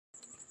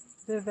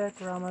Vivek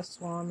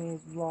Ramaswamy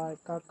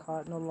got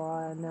caught in a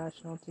lie on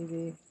national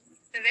TV.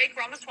 Vivek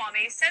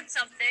Ramaswamy said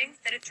something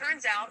that it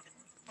turns out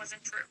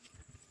wasn't true.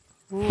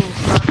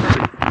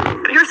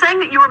 You're saying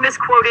that you were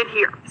misquoted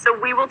here, so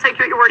we will take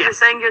you at your word. Yes. You're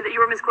saying that you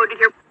were misquoted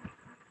here.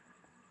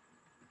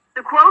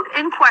 The quote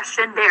in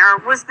question there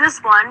was this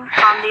one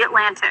from The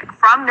Atlantic,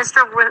 from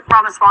Mr.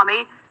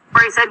 Ramaswamy,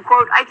 where he said,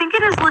 quote, "I think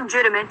it is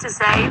legitimate to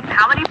say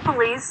how many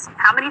police,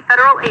 how many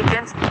federal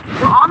agents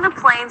were on the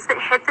planes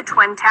that hit the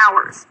Twin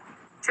Towers.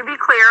 To be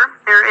clear,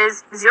 there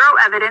is zero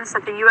evidence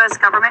that the U.S.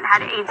 government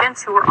had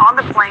agents who were on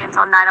the planes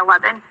on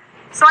 9/11.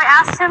 So I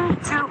asked him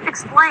to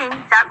explain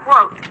that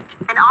quote.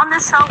 And on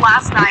this show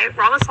last night,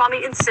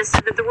 Ramaswamy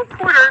insisted that the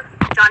reporter,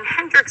 John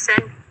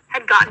Hendrickson,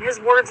 had gotten his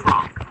words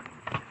wrong.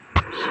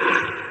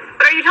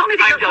 But are you telling me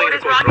that your quote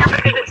is wrong here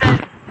because it says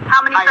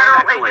how many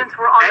federal agents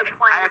were on the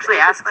plane at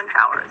the Twin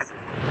Towers?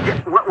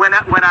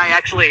 When I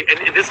actually,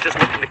 and this is just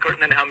lifting the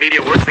curtain on how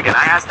media works again,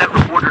 I asked that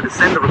reporter to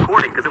send the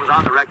recording because it was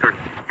on the record.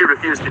 He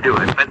refused to do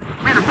it. But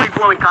we had a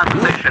free-flowing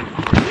conversation.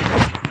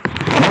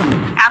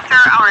 After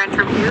our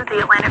interview, The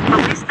Atlantic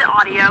released the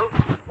audio,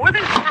 more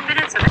than 4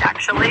 minutes of it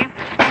actually,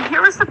 and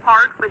here is the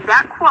part with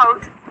that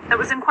quote that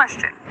was in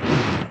question.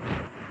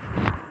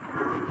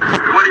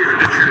 What is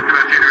the truth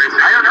about January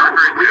 6th? I don't know.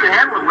 We can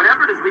handle it.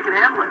 Whatever it is, we can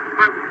handle it.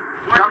 But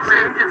what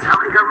government agents, how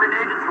many government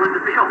agents were in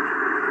the field?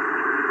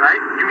 Right?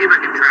 You mean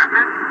like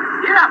entrapment?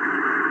 Yeah.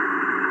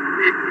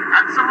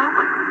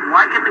 Absolutely.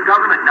 Why can the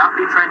government not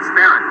be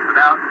transparent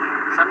about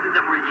something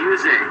that we're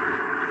using?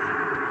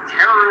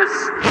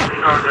 Terrorists,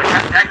 or the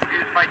tactics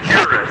used by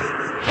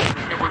terrorists.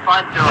 And we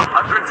find there are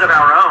hundreds of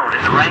our own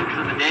in the ranks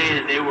of the day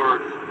that they were,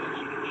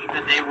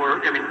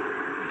 I mean,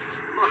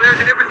 well, there's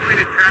a difference between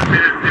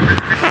entrapment and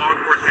difference between law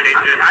enforcement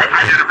agents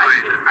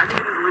identifying them. I think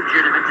it is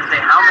legitimate to say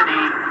how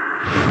many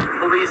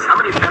police, how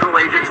many federal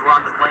agents were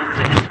on the planes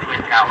that hit the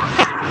Twin Towers.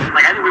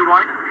 Like, I think we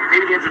want,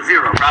 maybe the answer is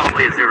zero.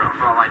 Probably a zero,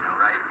 for all I know,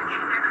 right?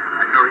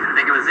 I have no reason to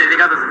think it was anything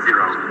other than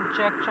zero.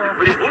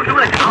 But if we're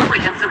doing a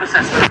comprehensive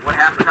assessment of what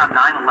happened on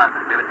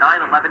 9/11, we have a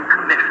 9/11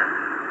 commission.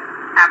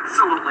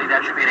 Absolutely,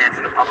 that should be an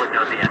answer the public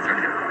knows the answer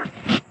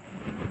to.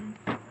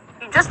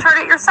 You just heard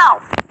it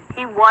yourself.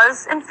 He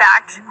was, in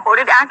fact,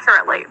 quoted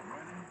accurately.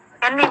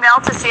 In an email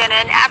to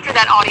CNN after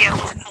that audio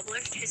was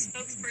Published, his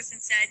spokesperson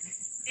said,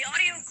 the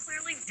audio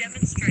clearly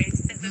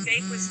demonstrates that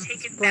Vivek was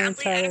taken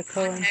badly out of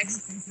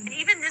context, and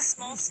even this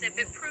small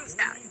snippet proves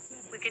that.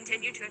 We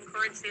continue to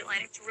encourage The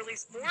Atlantic to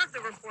release more of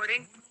the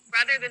recording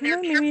rather than their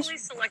carefully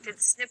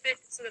selected snippet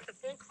so that the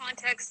full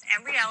context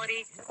and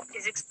reality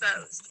is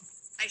exposed.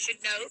 I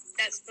should note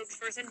that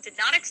spokesperson did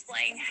not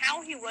explain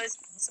how he was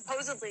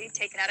supposedly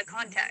taken out of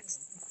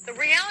context. The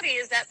reality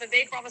is that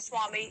Vivek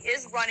Ramaswamy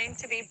is running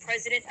to be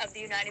president of the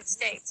United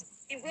States.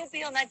 He will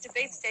be on that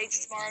debate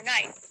stage tomorrow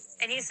night,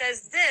 and he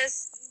says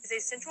this is a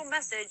central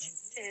message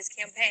to his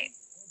campaign.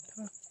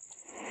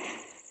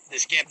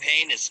 This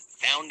campaign is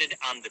founded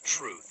on the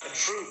truth. The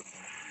truth.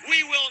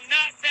 We will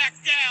not back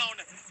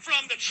down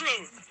from the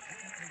truth.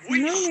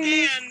 We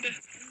stand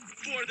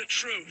for the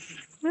truth.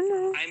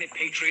 I'm a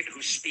patriot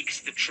who speaks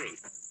the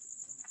truth.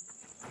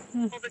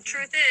 Well, the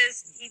truth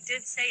is, he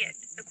did say it.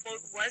 The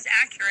quote was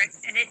accurate,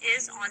 and it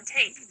is on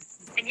tape.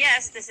 And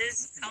yes, this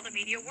is how the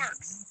media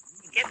works.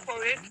 You get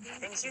quoted,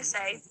 things you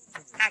say,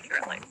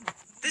 accurately.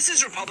 This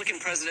is Republican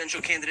presidential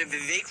candidate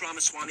Vivek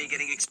Ramaswamy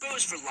getting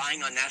exposed for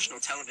lying on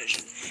national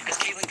television. As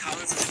Caitlin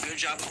Collins does a good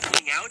job of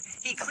pointing out,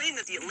 he claimed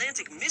that The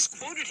Atlantic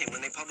misquoted him when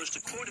they published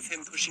a quote of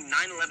him pushing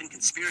 9/11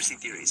 conspiracy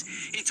theories.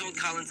 He told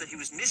Collins that he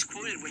was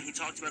misquoted when he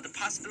talked about the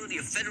possibility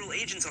of federal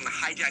agents on the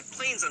hijacked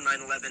planes on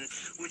 9/11,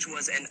 which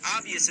was an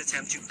obvious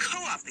attempt to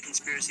co-opt the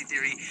conspiracy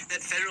theory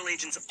that federal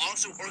agents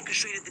also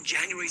orchestrated the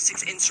January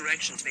 6th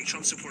insurrection to make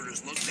Trump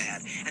supporters look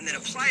bad, and then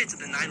apply it to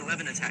the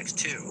 9/11 attacks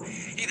too.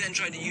 He then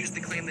tried to use the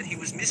claim that he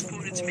was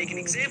misquoted to make an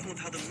example of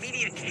how the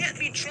media can't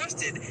be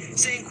trusted,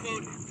 saying,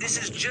 quote, "This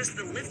is just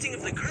the lifting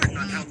of the curtain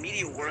on how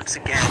media works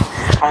again."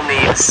 Only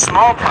a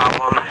small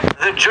problem,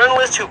 the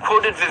journalist who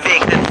quoted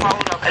Vivek then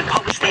followed up and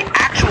published the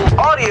actual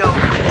audio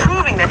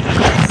proving that he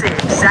did say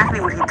exactly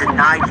what he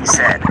denied he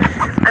said.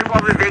 And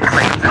while Vivek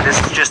claims that this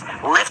is just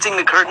lifting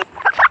the curtain,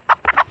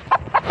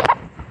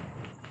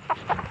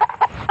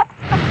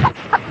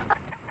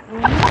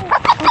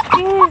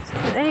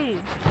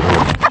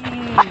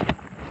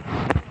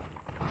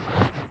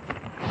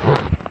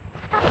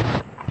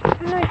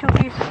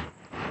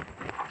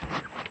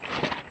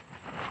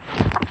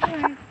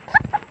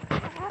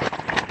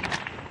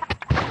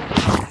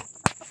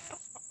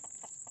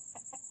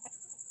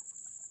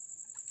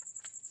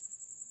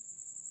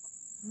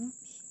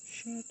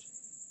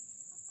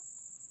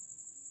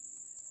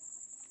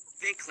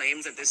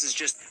 claims that this is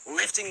just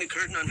lifting the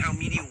curtain on how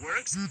media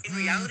works. In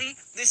reality,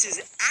 this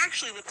is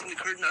actually lifting the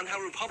curtain on how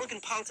Republican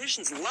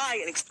politicians lie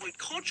and exploit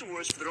culture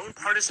wars for their own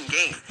partisan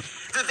gain.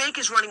 Vivek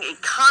is running a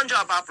con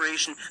job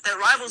operation that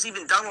rivals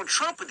even Donald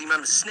Trump with the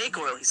amount of snake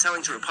oil he's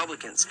selling to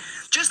Republicans.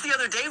 Just the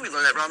other day, we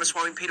learned that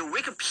Ramaswamy paid a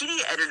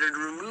Wikipedia editor to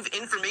remove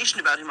information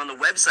about him on the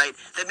website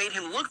that made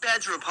him look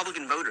bad to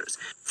Republican voters.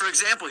 For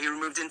example, he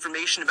removed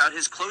information about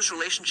his close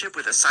relationship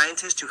with a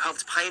scientist who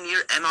helped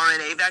pioneer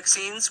mRNA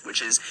vaccines,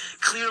 which is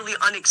clearly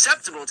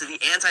unacceptable to the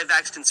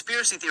anti-vax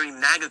conspiracy theory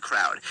MAGA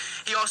crowd.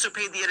 He also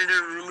paid the editor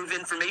to remove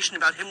information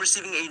about him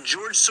receiving a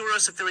George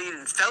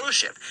Soros-affiliated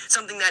fellowship,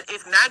 something that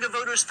if MAGA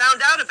voters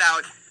found out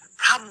about,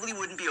 probably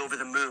wouldn't be over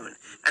the moon.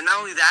 And not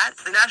only that,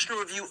 the National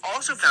Review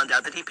also found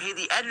out that he paid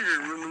the editor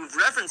to remove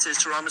references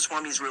to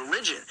Ramaswamy's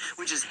religion,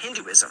 which is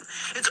Hinduism.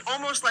 It's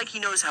almost like he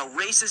knows how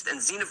racist and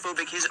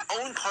xenophobic his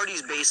own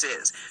party's base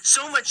is,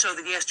 so much so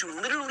that he has to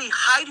literally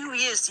hide who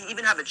he is to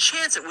even have a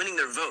chance at winning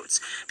their votes,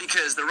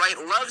 because the right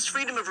loves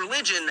freedom of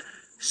religion,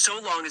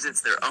 so long as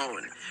it's their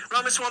own.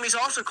 Ramaswamy's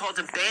also called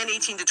to ban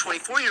 18 to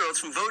 24-year-olds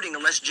from voting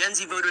unless Gen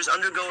Z voters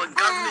undergo a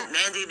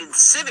government-mandated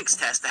civics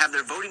test to have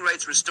their voting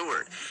rights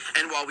restored.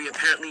 And while we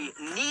apparently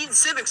need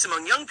civics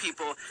among young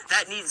people,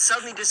 that need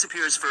suddenly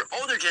disappears for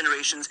older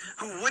generations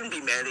who wouldn't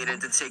be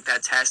mandated to take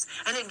that test.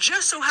 And it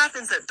just so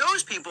happens that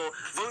those people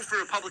vote for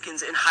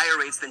Republicans in higher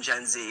rates than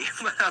Gen Z.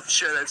 But I'm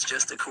sure that's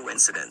just a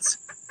coincidence.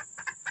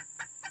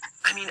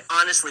 I mean,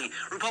 honestly,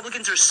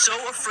 Republicans are so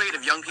afraid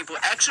of young people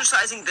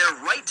exercising their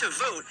right to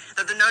vote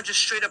that they're now just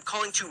straight up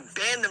calling to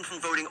ban them from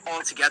voting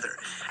altogether.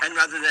 And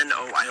rather than,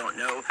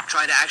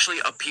 try to actually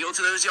appeal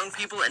to those young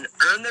people and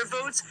earn their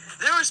votes,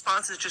 their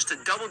response is just to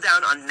double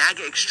down on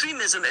MAGA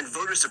extremism and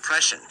voter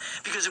suppression,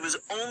 because it was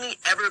only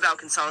ever about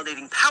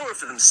consolidating power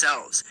for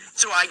themselves.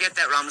 So I get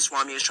that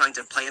Ramaswamy is trying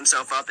to play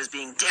himself up as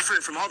being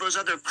different from all those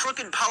other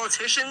crooked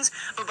politicians,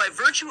 but by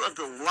virtue of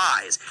the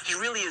lies, he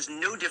really is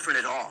no different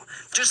at all.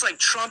 Just like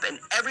Trump and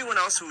everyone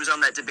else who was on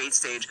that debate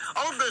stage,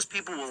 all of those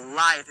people will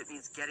lie if it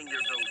means getting their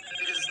vote,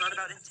 because it's not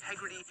about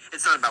integrity,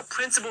 it's not about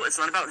principle, it's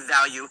not about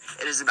value,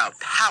 it is about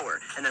power,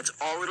 and that's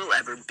all it'll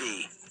ever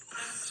be.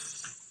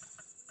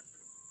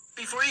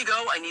 Before you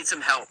go, I need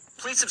some help.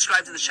 Please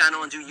subscribe to the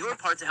channel and do your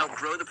part to help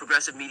grow the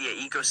progressive media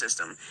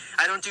ecosystem.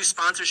 I don't do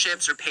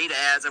sponsorships or paid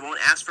ads, I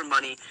won't ask for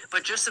money,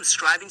 but just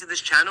subscribing to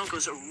this channel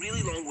goes a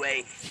really long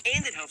way,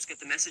 and it helps get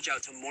the message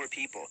out to more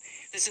people.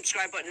 The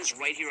subscribe button is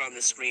right here on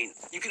the screen.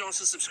 You can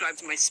also subscribe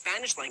to my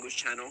Spanish language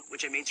channel,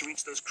 which I made to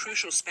reach those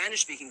crucial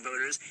Spanish-speaking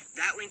voters.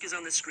 That link is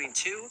on the screen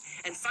too.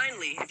 And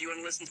finally, if you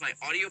want to listen to my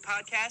audio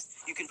podcast,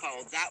 you can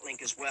follow that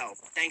link as well.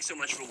 Thanks so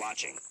much for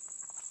watching.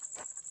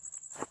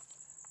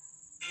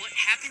 What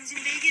happens in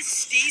Vegas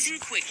stays in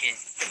Quick Hit,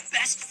 the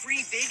best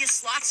free Vegas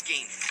slots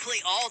game.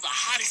 Play all the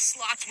hottest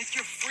slots with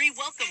your free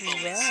welcome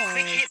bonus.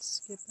 Quick Hit.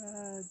 Skip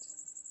ads.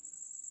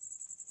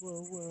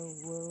 Whoa, whoa,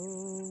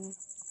 whoa.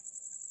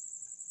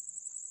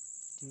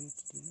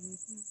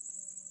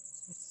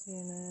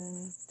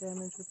 CNN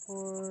damage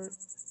report.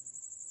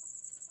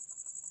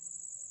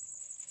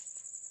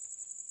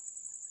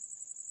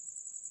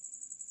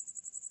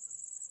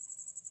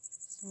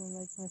 Someone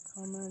liked my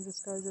comment. This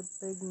guy's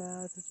a big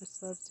mouth. He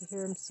just loves to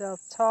hear himself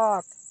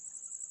talk.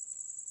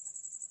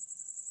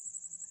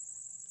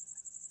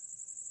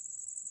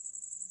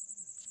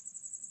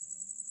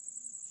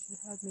 You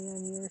should have me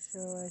on your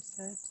show, I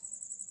said.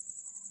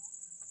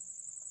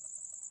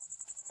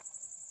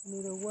 We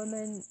need a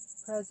woman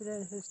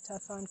president who's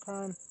tough on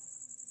crime.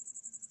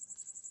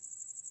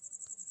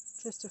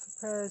 Trista for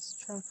Prez,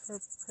 Trump for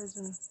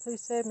prison. Please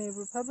save me.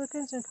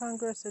 Republicans in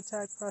Congress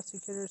attack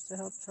prosecutors to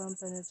help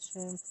Trump, and it's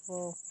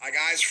shameful. Hi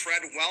guys,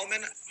 Fred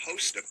Wellman,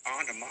 host of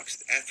On Amongst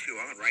the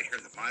FQO, right here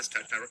in the Moz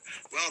Touch Network.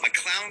 Well, the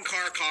clown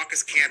car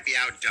caucus can't be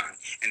outdone,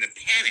 and the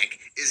panic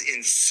is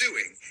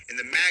ensuing in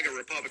the MAGA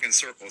Republican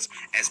circles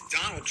as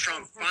Donald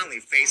Trump finally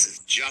faces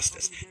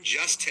justice.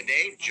 Just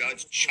today,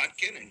 Judge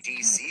Chutkin in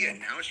D.C.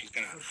 announced she's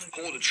going to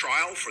hold a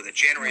trial for the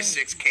January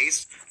 6th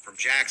case from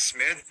Jack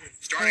Smith,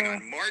 starting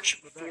on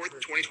March 4th,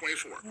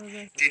 2024.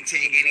 Didn't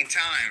take any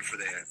time for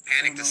the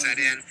panic to set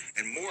in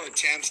and more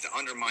attempts to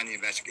undermine the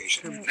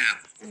investigation. Now,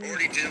 we're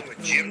already dealing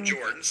with Jim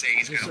Jordan saying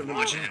he's going to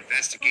launch an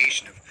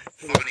investigation of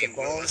Fonnie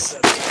Willis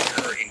and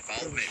her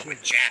involvement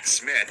with Jack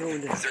Smith,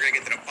 because they're going to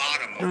get to the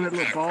bottom of what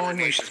kind of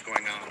coordination is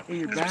going on.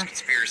 Because there's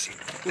conspiracy.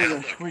 Now,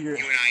 look, you and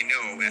I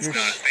know that's not a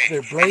thing.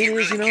 Their blade and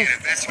is, really can't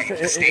investigate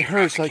the state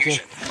hurts like a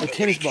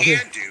tennis ball. What he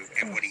can do,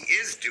 and what he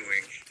is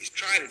doing, is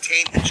trying to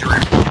taint the jury.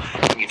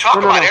 When you talk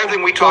about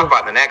everything we talk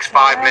about in the next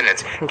 5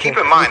 minutes, keep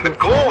in mind, the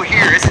goal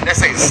here isn't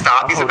necessarily to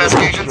stop these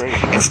investigations,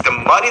 it's to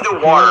muddy the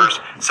waters,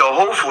 so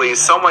hopefully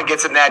someone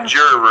gets in that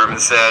jury room and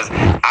says,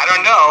 I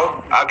don't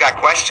know, I've got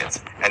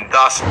questions, and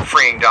thus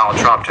freeing Donald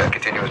Trump to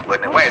continue his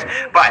malignant ways.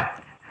 But,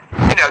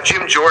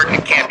 Jim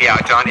Jordan can't be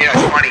outdone. It's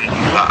funny,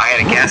 I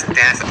had a guest,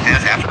 Dennis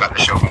after got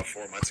the show about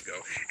 4 months ago,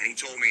 and he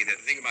told me that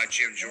the thing about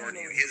Jim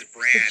Jordan, his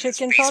brand, the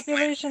chicken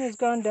population has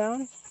gone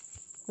down?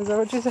 Is that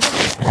what you said?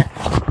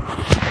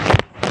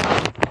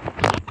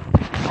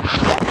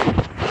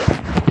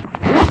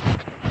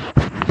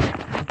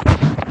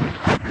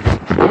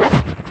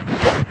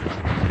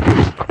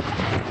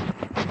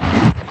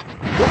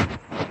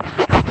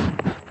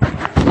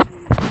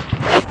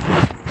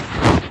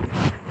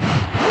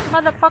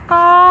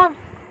 Motherfucker!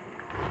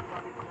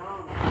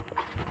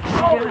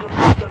 Oh, there's a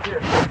post up here.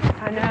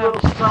 I know.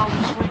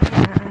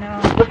 I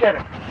know. Look at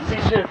him.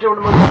 He's doing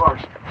the monkey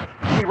bars.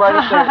 He's right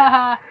up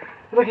there.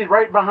 Look, he's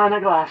right behind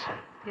that glass.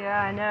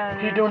 Yeah, I know.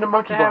 He's doing the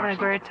monkey They're bars. having a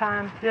great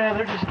time. Yeah,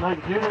 they're just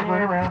like, dude, they're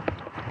running around.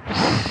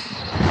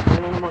 They're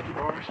doing the monkey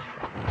bars.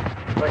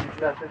 Like it's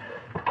nothing.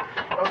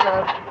 Oh,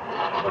 God.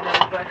 Look at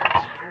his back.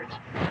 Hurts.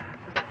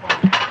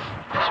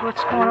 So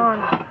what's going on?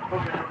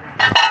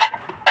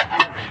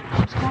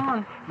 What's going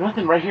on?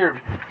 Nothing right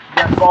here.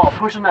 That ball,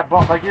 pushing that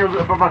ball, like you're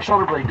above my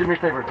shoulder blade. Do me a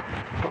favor.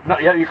 No,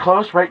 yeah, you're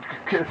close, right?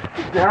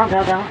 Down,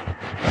 down, down.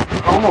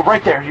 Almost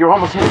right there. You're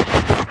almost hit it.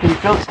 Can you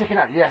feel it sticking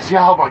out? Yes.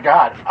 Yeah. Oh my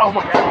God. Oh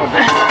my God.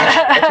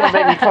 That's gonna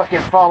make me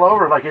fucking fall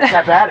over. Like it's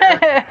that bad.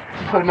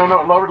 No,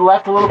 lower to the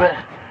left a little bit.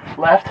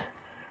 Left.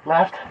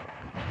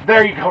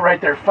 There you go, right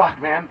there.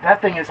 Fuck, man.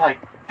 That thing is like,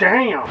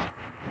 damn.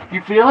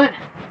 You feel it?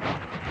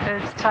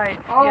 It's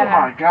tight. Oh yeah.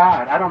 my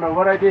God. I don't know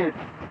what I did.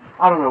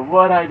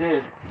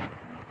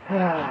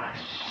 Ah,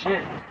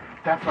 shit.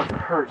 That fucking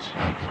hurts.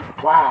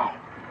 Wow.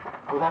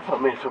 Oh, that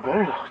felt made me feel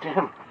better though.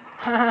 Damn.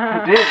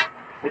 It did.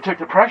 It took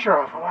the pressure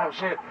off. Oh, wow,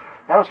 shit.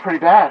 That was pretty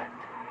bad.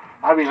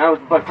 I mean,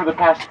 but for the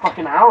past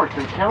fucking hour, it's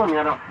been killing me.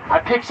 I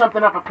picked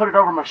something up and put it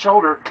over my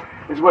shoulder,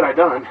 is what I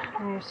done.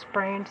 And you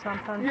sprained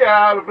something?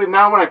 Yeah, but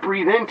now when I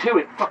breathe in too,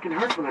 it fucking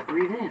hurts when I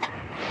breathe in.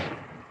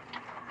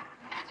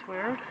 It's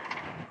weird.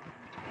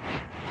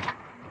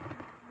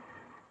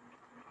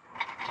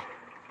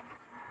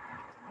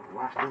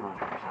 Last thing right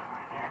there.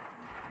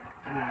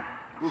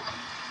 What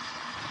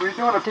are you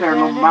doing up there,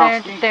 little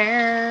mousey?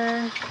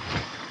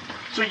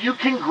 So you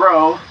can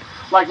grow,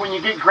 like when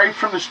you get grapes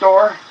from the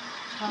store,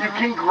 you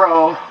can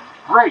grow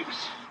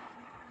grapes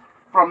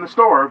from the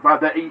store. By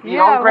the you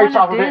know, grapes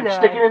off of it and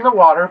stick it in the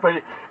water, but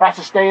it has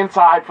to stay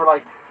inside for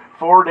like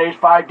 4 days,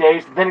 5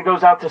 days. Then it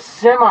goes out to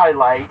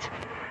semi-light.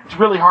 It's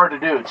really hard to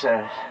do, it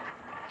says.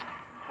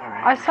 All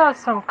right. I saw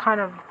some kind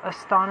of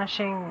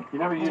astonishing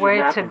way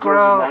to napkins.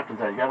 grow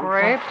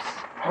grapes.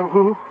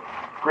 Who?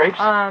 Grapes?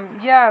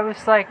 Yeah, it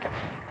was like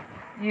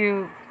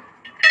you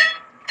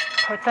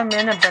put them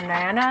in a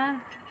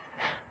banana.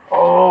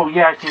 Oh,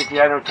 yeah, I know what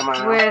you're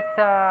talking about. With,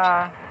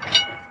 I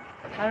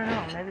don't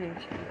know, maybe, I'm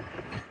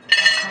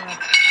kind of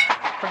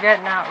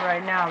forgetting out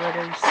right now, but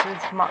it's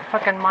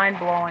fucking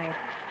mind-blowing.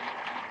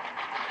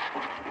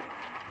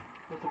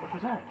 What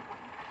was that?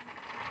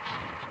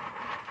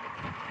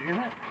 Did you hear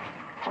that?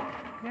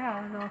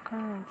 Yeah, there's all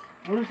kinds.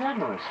 What is that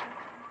noise?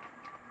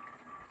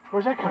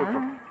 Where's that coming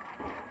from?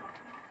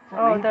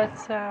 Oh,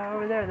 that's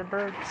over there, the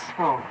birds.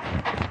 Oh.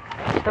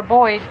 The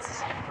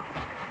Boyds.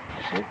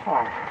 Shit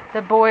fire.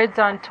 The Boyds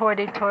on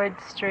Toity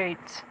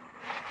Street.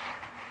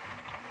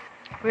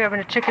 We having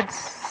a chicken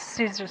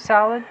Caesar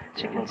salad?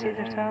 Chicken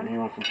Caesar salad? You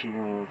want some cheese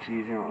on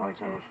cheese? You don't like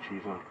that much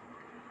cheese on.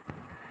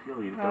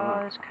 You'll eat it,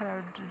 Oh, this kind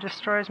of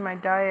destroys my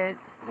diet.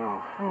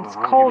 No. And it's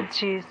cold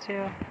cheese,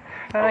 too.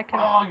 But I can...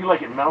 Oh, you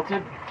like it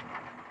melted?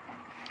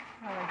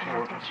 I like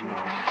melted cheese.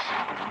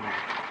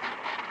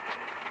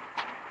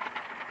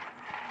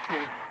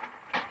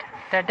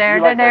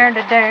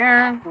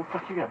 Da-da-da-da-da-da. Oh,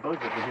 fuck, you got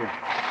bugs up in here.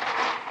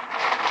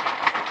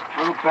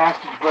 Little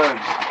bastard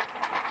bugs.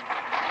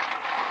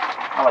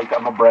 I like that.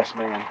 I'm a breast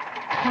man.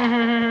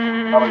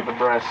 I like the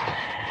breast.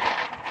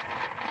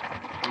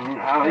 You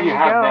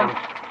have them.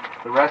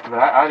 The rest of it,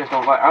 I just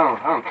don't like. I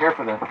don't care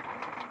for the.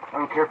 I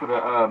don't care for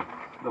the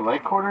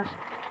leg quarters.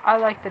 I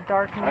like the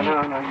dark meat. I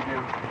know you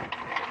do.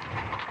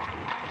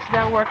 So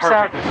that works Perfect.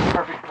 out. This is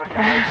perfect fucking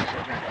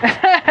relationship.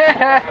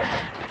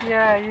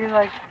 Yeah, you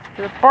like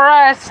the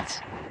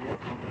breast.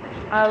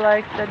 I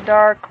like the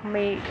dark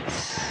meat.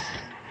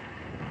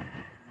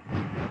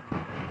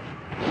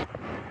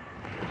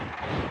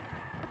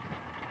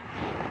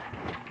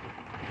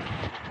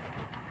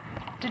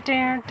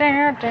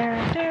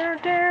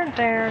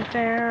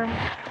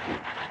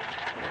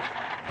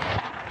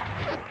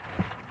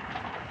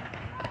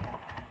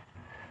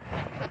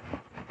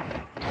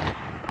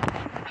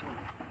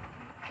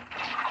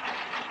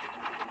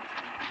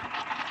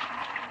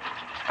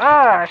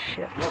 Ah,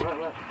 shit.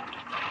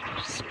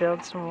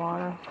 Spilled some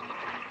water.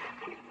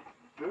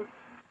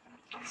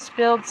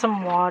 Spilled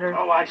some water.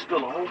 Oh, I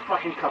spilled a whole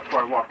fucking cup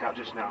before I walked out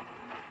just now.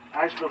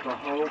 I spilled a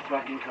whole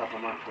fucking cup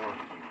on my floor.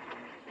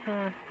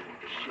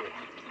 Shit.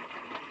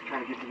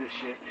 Trying to get to this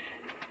shit.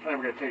 I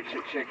never got to take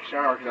a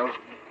shower because I was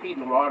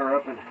heating the water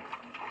up and,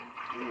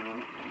 you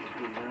know, just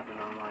doing that. And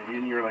I'm like,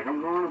 and you're like,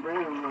 I'm going to bed.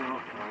 I'm like,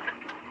 okay.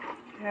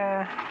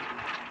 Yeah.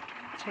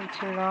 Take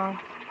too long.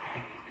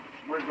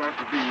 Where's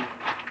Dr. B?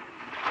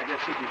 I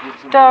guess he could get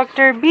some.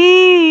 Dr.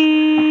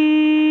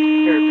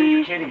 B! Here, feed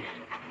your kitty.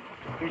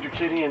 Feed your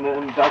kitty and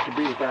then Dr.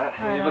 B with that.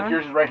 And look,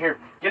 yours is right here.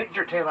 Get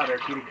your tail out there,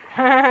 kitty.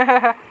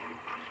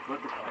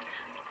 What the fuck?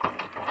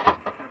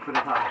 Gotta put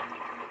it high.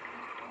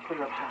 Put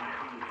it up high.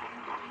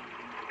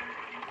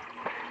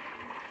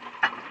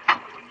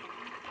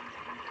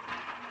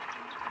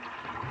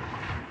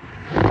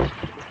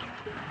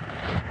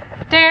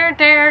 Dare,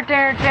 dare,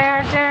 dare,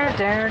 dare, dare,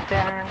 dare,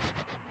 dare.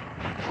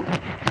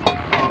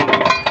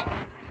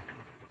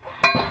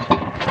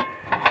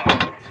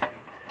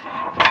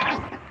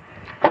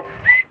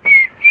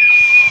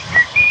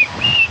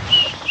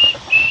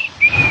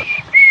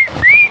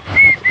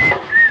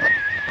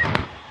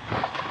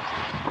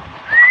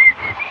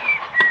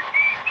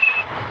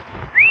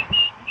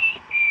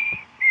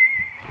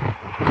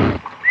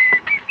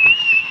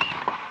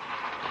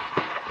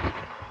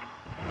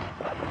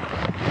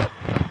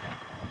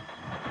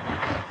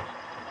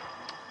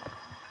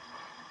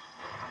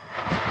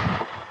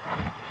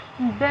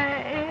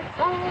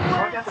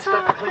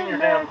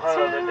 damn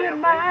thing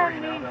for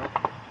you now,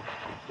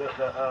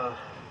 though.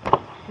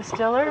 The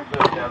Stiller?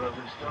 Yeah, the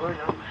distiller,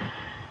 yeah.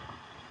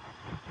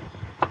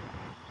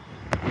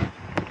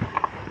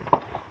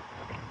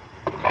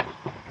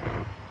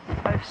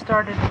 I've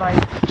started by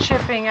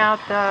chipping out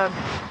the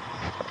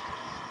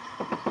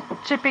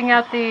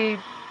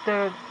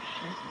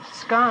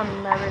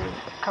scum every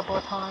couple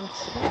of times.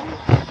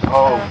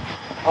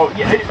 Oh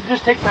yeah, it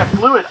just takes that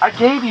fluid. I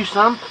gave you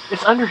some.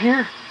 It's under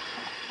here.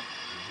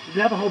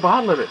 You have a whole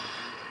bottle of it.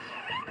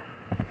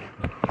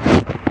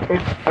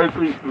 It's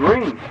actually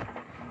green.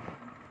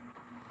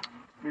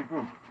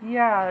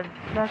 Yeah,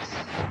 that's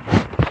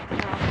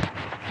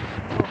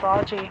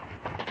dodgy.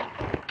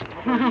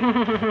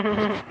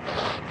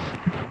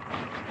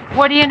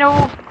 What do you know?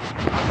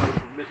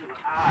 I'm missing an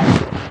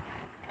eye.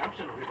 I'm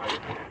sitting over here.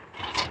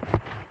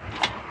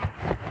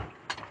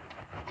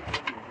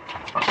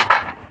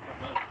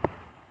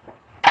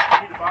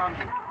 You need to bomb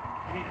you.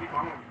 You need to be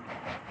bombed.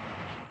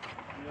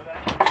 You know that?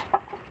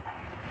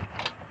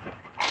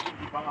 You need to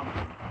be bombed.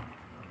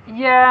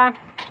 Yeah.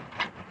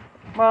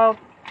 Well,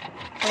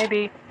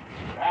 maybe.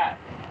 That.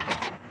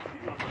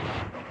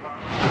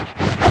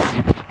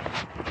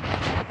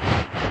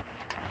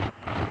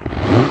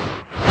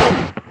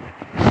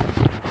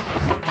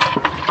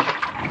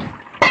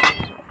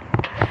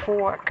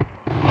 Fork.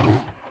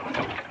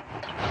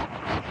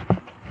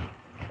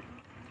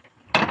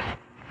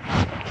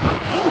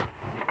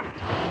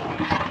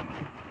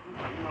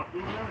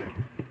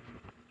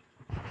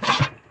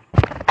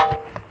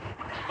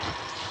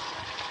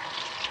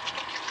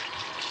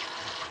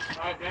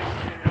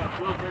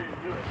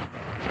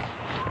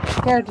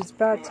 Yeah, it's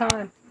about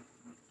time.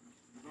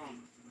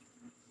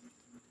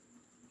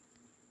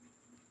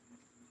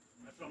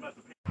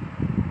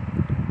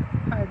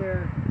 Hi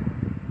there.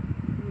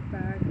 We're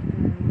back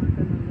and we're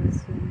going to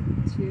listen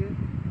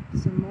to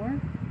some more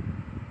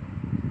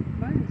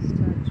Midas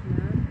Touch,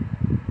 man.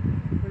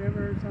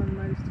 Whatever's on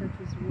Midas Touch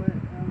is what I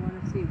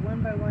want to see.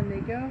 One by one they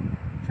go.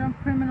 Trump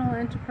criminal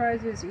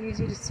enterprise is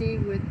easy to see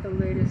with the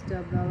latest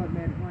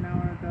development 1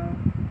 hour ago.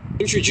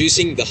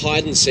 Introducing the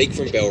hide and seek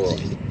from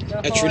Bellroy.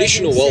 A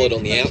traditional wallet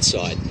on the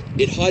outside,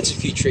 it hides a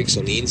few tricks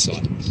on the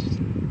inside.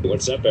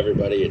 What's up,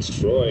 everybody? It's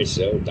Troy.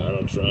 So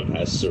Donald Trump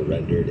has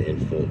surrendered in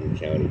Fulton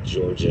County,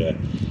 Georgia,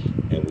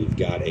 and we've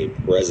got a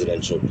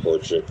presidential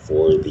portrait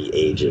for the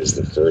ages.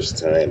 The first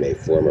time a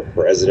former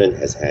president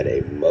has had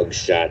a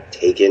mugshot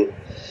taken.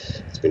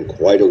 It's been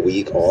quite a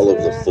week. All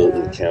of the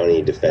Fulton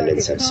County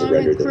defendants have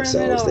surrendered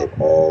themselves. They've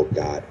all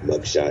got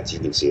mugshots. You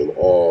can see them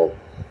all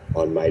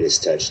on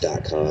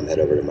MidasTouch.com. Head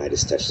over to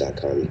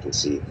MidasTouch.com. You can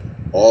see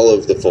all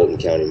of the Fulton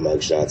County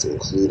mugshots,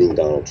 including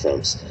Donald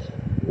Trump's,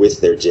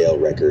 with their jail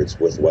records,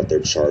 with what they're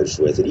charged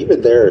with, and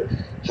even their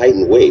height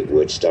and weight,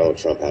 which Donald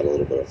Trump had a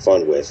little bit of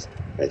fun with,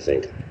 I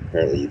think.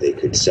 Apparently they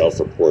could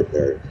self-report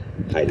their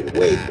height and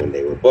weight when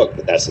they were booked,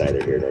 but that's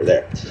neither here nor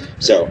there.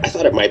 So I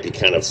thought it might be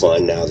kind of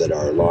fun, now that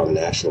our long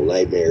national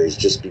nightmare is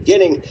just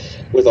beginning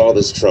with all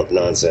this Trump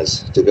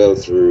nonsense, to go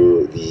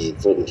through the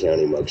Fulton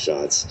County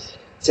mugshots,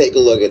 take a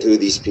look at who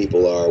these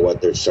people are, what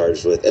they're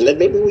charged with, and then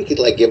maybe we could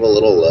give a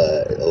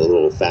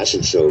little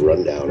fashion show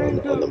rundown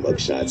on the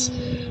mugshots.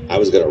 I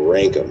was going to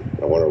rank them.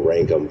 I want to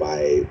rank them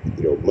by,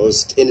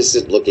 most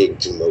innocent looking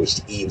to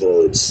most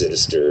evil and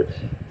sinister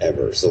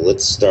ever. So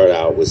let's start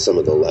out with some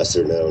of the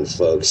lesser known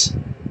folks.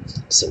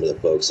 Some of the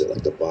folks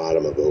at the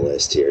bottom of the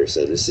list here.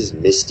 So this is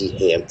Misty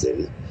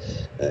Hampton,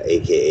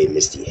 a.k.a.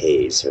 Misty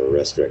Hayes. Her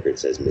arrest record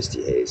says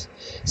Misty Hayes.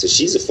 So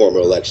she's a former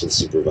election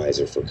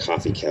supervisor for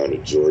Coffee County,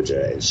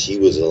 Georgia, and she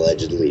was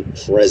allegedly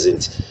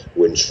present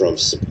when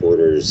Trump's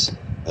supporters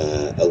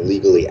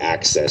illegally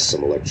accessed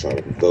some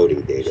electronic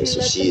voting data.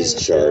 So she is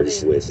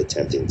charged with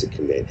attempting to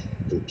commit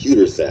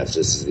computer theft.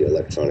 This is the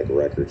electronic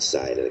records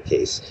side of the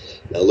case.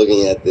 Now,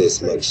 looking at this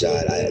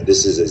mugshot,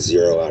 this is a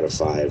 0 out of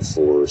 5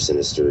 for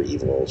sinister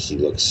evil. She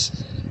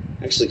looks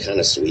actually kind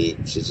of sweet.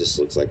 She just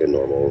looks like a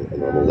normal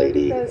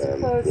lady.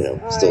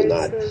 Still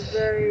not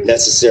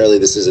necessarily.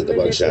 This isn't the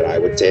mugshot I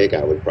would take.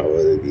 I would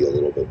probably be a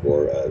little bit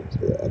more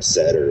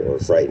upset or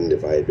frightened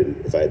if I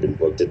had been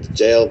booked at the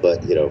jail.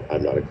 But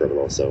I'm not a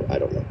criminal, so I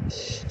don't know.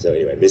 So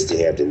anyway, Misty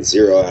Hampton,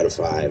 0 out of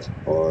 5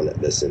 on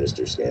the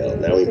sinister scale.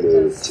 Now we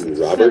move to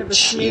Robert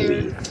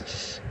Cheeley.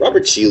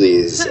 Robert Cheeley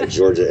is a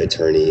Georgia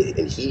attorney,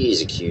 and he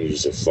is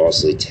accused of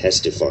falsely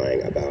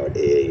testifying about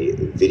a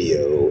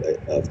video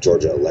of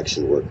Georgia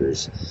election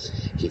workers.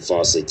 He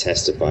falsely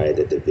testified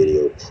that the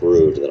video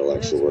proved that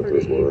election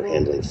workers were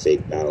handling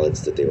fake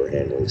ballots, that they were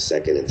handling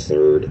second and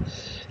third,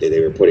 that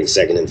they were putting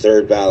second and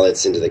third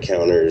ballots into the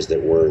counters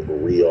that weren't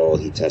real.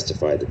 He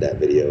testified that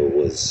video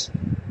was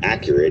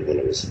accurate when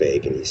it was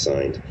fake, and he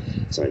signed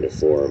a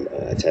form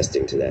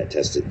attesting to that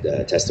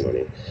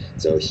testimony.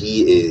 So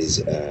he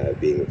is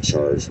being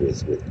charged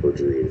with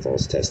perjury and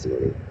false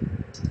testimony.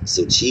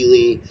 So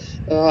Cheeley,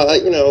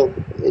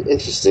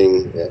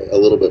 interesting, a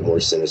little bit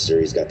more sinister.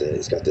 He's got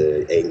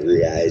the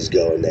angry eyes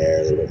going there,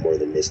 a little bit more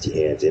than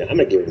Misty Hampton. I'm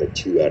gonna give him a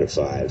 2 out of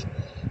 5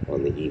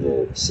 on the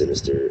evil,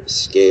 sinister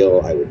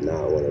scale. I would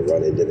not want to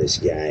run into this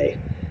guy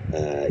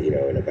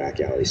in a back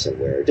alley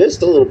somewhere.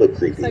 Just a little bit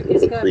creepy. Like a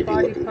little he's bit got creepy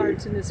body looking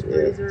parts dude. in his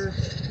freezer.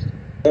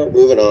 Well,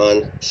 moving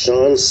on,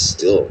 Sean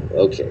Still.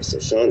 Okay, so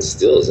Sean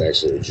Still is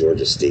actually a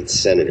Georgia state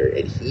senator,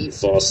 and he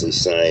falsely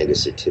signed a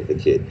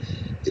certificate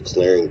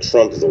declaring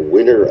Trump the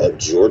winner of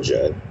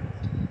Georgia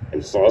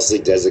and falsely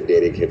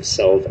designating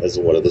himself as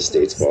one of the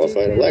state's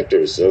qualified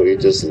electors. So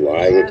he's just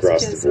lying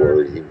across the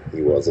board.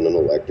 He wasn't an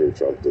elector.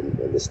 Trump didn't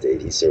win the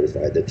state. He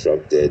certified that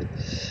Trump did.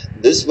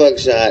 This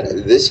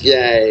mugshot, this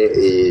guy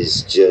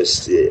is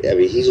just,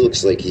 he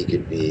looks like he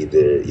could be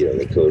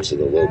the coach of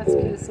the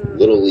local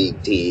Little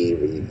League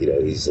team.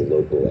 He's a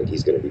local, like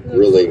he's going to be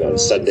grilling on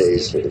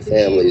Sundays for the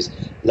families.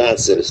 Not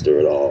sinister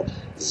at all.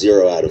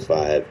 0 out of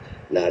 5.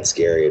 Not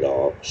scary at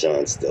all.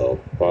 Sean Still,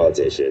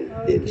 politician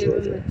in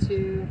Georgia.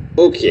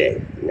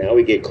 Okay, now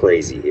we get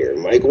crazy here.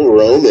 Michael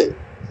Roman.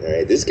 All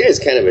right, this guy's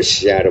kind of a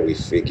shadowy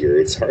figure.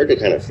 It's hard to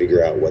kind of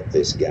figure out what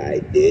this guy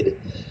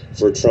did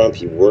for Trump.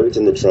 He worked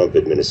in the Trump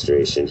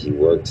administration. He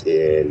worked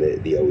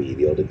in the OE,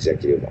 the old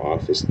executive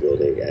office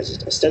building,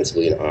 as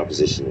ostensibly an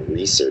opposition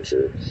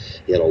researcher.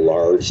 He had a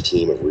large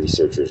team of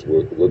researchers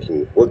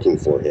working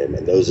for him,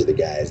 and those are the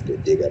guys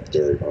that dig up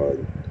dirt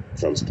on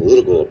Trump's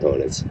political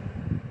opponents.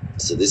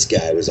 So this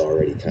guy was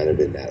already kind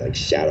of in that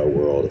shadow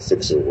world, a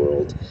fixer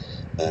world.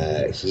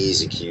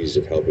 He's accused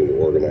of helping to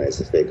organize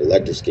the fake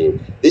elector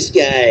scheme. This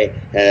guy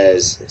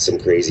has some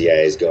crazy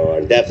eyes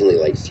going.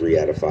 Definitely 3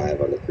 out of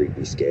 5 on the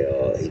creepy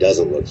scale. He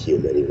doesn't look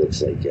human. He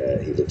looks like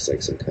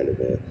some kind of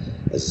a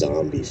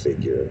zombie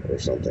figure or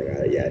something.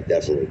 Yeah,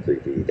 definitely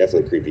creepy.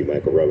 Definitely creepy,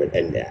 Michael Roman.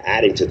 And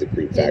adding to the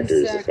creep factor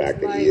is the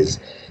fact that he is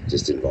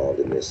just involved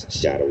in this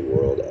shadowy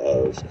world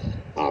of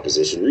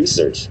opposition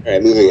research. All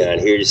right, moving on.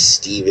 Here's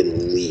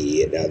Stephen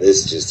Lee. Now,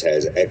 this just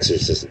has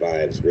Exorcist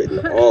vibes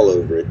written all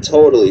over it.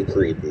 Totally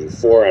creepy.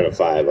 4 out of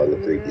 5 on the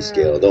creepy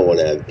scale. Don't want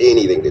to have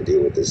anything to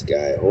do with this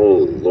guy.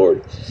 Holy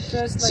Lord.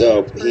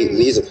 So,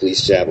 Lee's a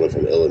police chaplain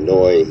from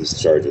Illinois. He's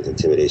charged with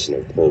intimidation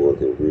of poll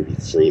worker Ruby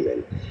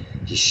Freeman.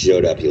 He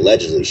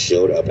allegedly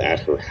showed up at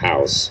her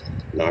house,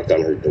 knocked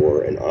on her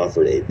door, and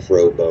offered a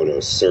pro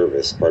bono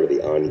service, part of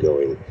the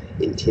ongoing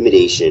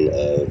intimidation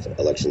of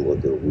election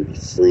worker Ruby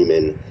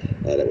Freeman.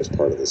 That was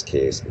part of this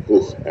case.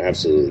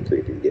 Absolutely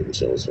creepy. Getting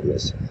chills from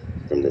this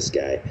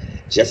guy.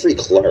 Jeffrey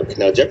Clark.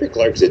 Now, Jeffrey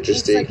Clark's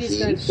interesting.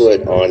 He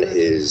put on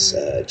his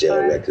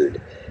jail record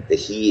that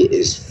he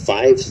is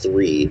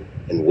 5'3"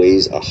 and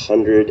weighs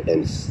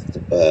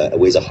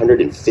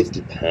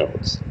 150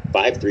 pounds.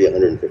 5'3",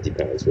 150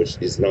 pounds, which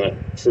is not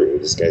true.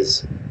 This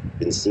guy's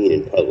been seen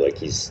in public.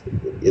 He's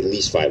at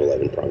least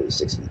 5'11", probably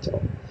 6 feet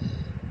tall.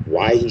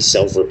 Why he's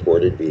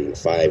self-reported being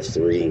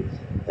 5'3"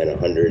 and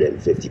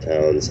 150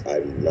 pounds,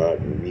 I'm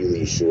not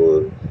really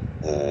sure.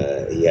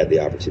 He had the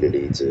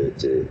opportunity to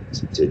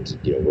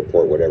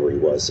report whatever he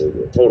was, so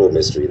a total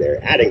mystery there.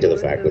 Adding to the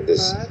fact that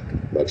this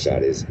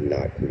mugshot is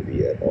not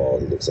creepy at all.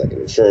 He looks like an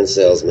insurance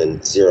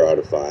salesman. 0 out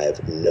of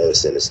 5. No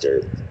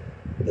sinister.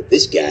 But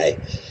this guy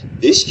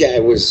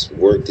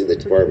worked in the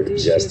Department of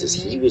Justice.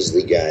 He was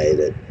the guy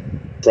that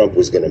Trump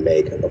was going to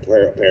make,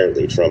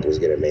 apparently Trump was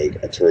going to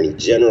make Attorney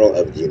General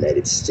of the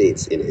United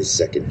States in his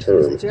second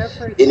term.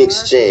 In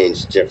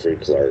exchange, Jeffrey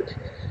Clark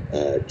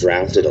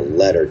drafted a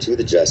letter to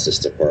the Justice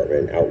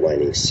Department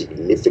outlining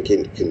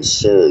significant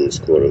concerns,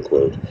 quote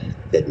unquote,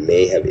 that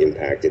may have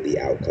impacted the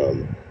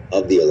outcome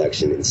of the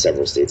election in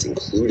several states,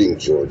 including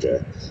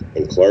Georgia.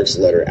 And Clark's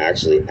letter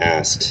actually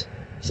asked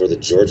for the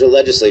Georgia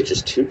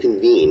legislatures to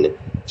convene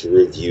to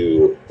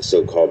review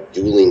so-called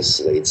dueling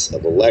slates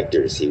of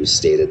electors. He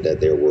stated that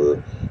there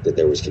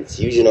was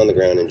confusion on the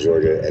ground in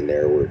Georgia, and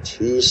there were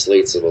 2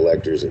 slates of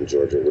electors in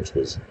Georgia, which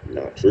was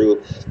not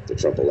true. The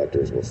Trump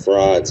electors were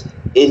frauds,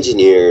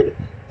 engineered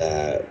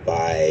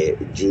by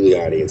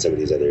Giuliani and some of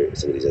these other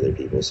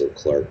people. So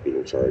Clark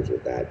being charged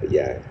with that. But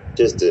yeah,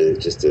 just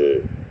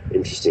a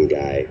interesting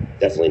guy.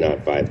 Definitely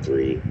not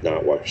 5'3".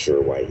 Not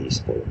sure why he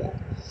supported that,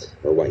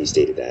 or why he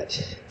stated that.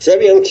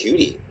 Trevion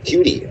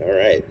Cutie. All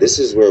right, this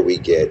is where we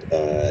get.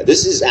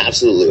 This is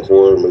absolutely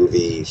horror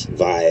movie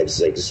vibes.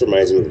 Just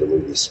reminds me of the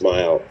movie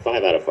Smile.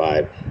 5 out of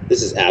 5.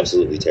 This is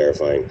absolutely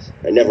terrifying.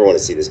 I never want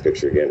to see this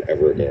picture again,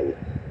 ever again,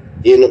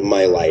 in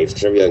my life.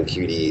 Trevion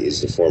Cutie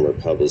is the former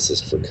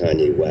publicist for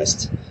Kanye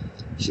West.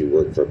 She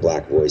worked for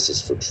Black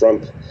Voices for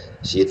Trump.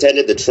 She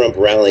attended the Trump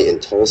rally in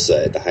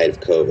Tulsa at the height of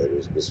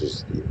COVID. This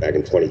was back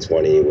in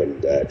 2020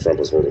 when Trump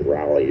was holding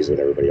rallies, when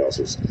everybody else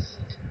was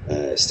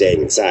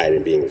staying inside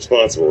and being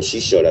responsible.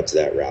 She showed up to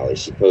that rally.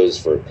 She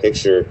posed for a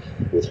picture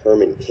with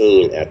Herman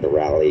Cain at the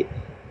rally.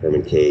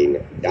 Herman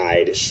Cain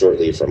died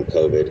shortly from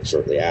COVID,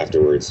 shortly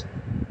afterwards.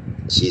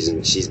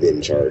 She's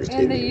been charged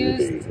in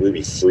the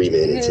Ruby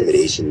Freeman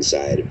intimidation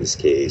side of this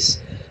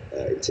case.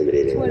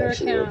 Intimidating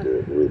election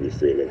worker Ruby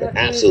Freeman.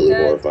 Absolutely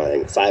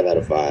horrifying. 5 out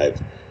of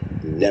 5.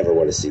 Never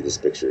want to see this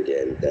picture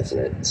again.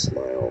 Definite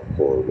Smile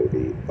horror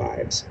movie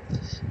vibes.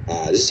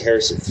 This is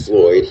Harrison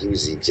Floyd. He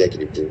was the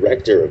executive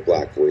director of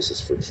Black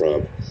Voices for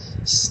Trump.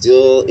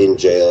 Still in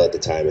jail at the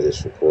time of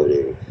this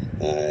recording.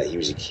 He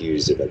was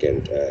accused of,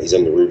 again, he's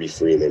on the Ruby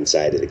Freeman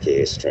side of the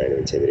case, trying to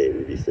intimidate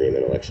Ruby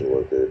Freeman, election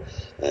worker.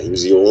 He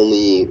was the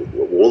only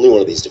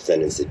one of these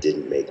defendants that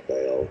didn't make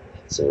bail.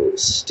 So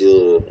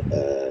still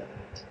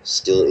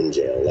in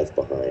jail, left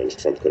behind.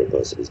 Trump could have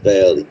posted his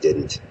bail. He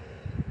didn't.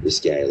 This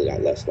guy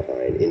got left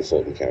behind in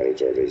Fulton County,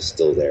 Georgia. He's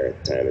still there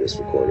at the time of this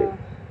recording.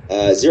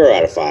 0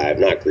 out of 5,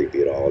 not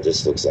creepy at all.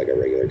 Just looks like a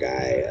regular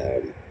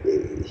guy.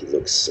 He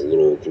looks a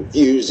little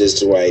confused as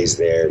to why he's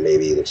there.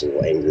 Maybe he looks a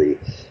little angry,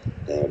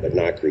 but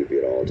not creepy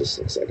at all. Just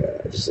looks like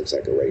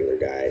a regular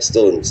guy.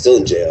 Still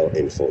in jail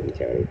in Fulton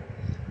County.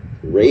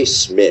 Ray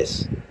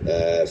Smith,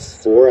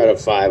 4 out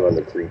of 5 on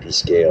the creepy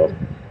scale.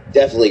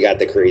 Definitely got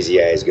the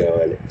crazy eyes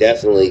going.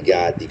 Definitely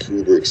got the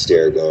Kubrick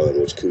stare going,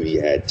 which Cootie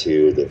had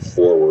too. The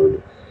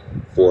forward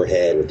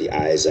forehead with the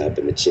eyes up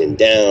and the chin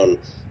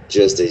down.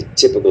 Just a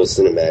typical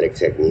cinematic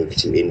technique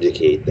to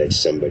indicate that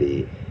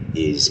somebody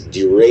is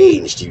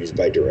deranged, used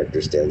by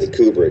director Stanley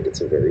Kubrick.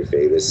 It's a very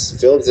famous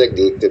film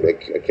technique to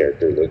make a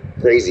character look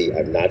crazy.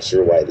 I'm not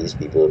sure why these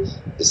people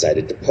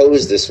decided to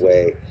pose this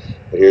way,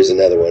 but here's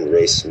another one,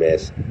 Ray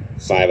Smith,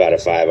 5 out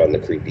of 5 on the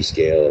creepy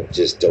scale.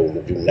 Just do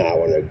not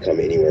want to come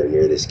anywhere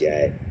near this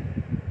guy.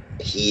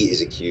 He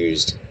is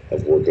accused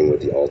of working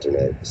with the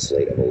alternate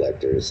slate of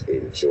electors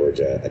in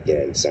Georgia,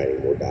 again,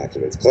 signing more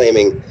documents,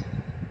 claiming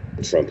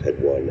Trump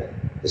had won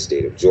the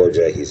state of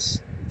Georgia.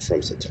 He's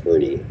Trump's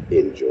attorney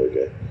in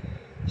Georgia.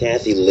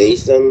 Kathy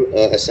Latham,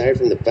 aside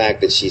from the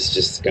fact that she's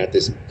just got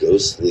this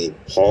ghostly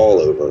pall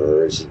over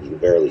her and you can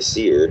barely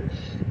see her,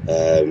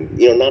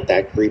 not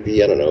that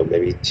creepy. I don't know,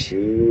 maybe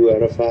 2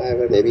 out of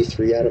 5, maybe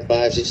 3 out of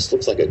 5. She just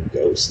looks like a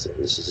ghost.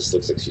 She just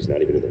looks like she's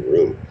not even in the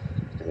room,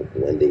 kind of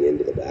blending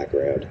into the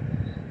background.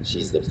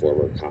 She's the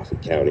former Coffee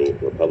County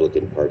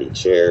Republican Party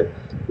chair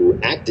who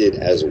acted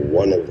as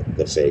one of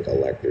the fake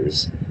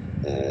electors,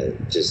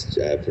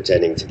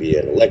 pretending to be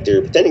an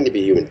elector, pretending to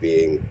be a human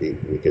being,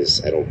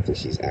 because I don't think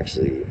she's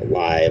actually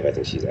alive. I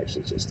think she's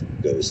actually just a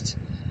ghost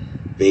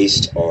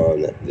based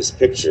on this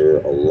picture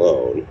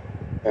alone.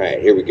 All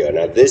right, here we go.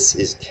 Now, this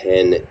is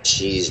Ken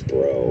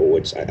Cheesebro,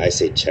 which I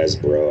say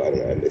Chesbro. I don't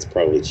know. It's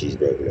probably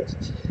Cheesebro. Who knows?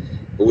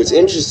 But what's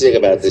interesting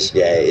about this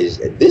guy is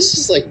this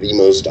is like the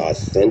most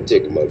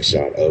authentic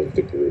mugshot of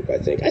the group, I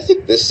think. I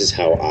think this is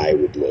how I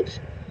would look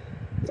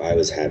if I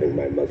was having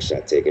my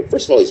mugshot taken.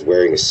 First of all, he's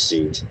wearing a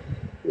suit.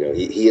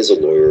 He is a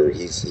lawyer.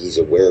 He's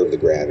aware of the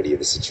gravity of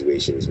the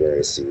situation. He's wearing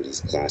a suit.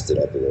 He's classed it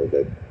up a little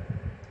bit.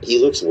 He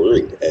looks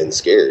worried and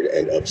scared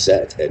and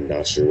upset and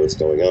not sure what's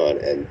going on,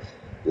 and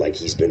like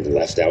he's been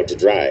left out to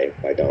dry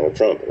by Donald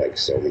Trump, like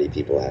so many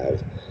people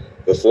have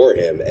before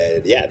him.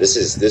 And yeah,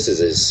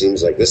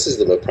 seems like this is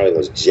probably the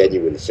most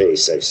genuine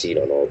face I've seen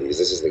on all these.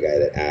 This is the guy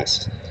that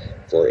asked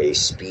for a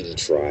speedy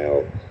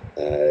trial.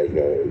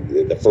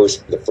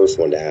 The first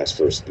one to ask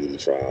for a speedy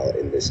trial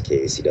in this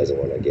case. He doesn't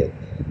want to get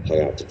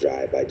hung out to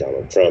dry by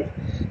Donald Trump.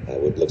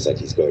 It looks like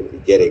he's going to be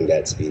getting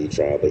that speedy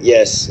trial. But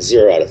yes,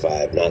 0 out of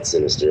 5, not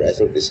sinister. I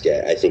think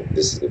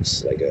this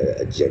looks like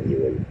a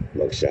genuine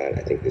mugshot.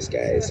 I think this guy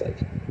is like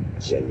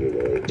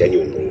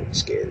genuinely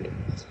scared.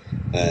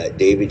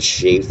 David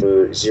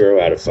Schaefer,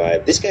 0 out of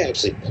 5. This guy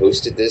actually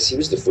posted this. He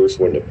was the first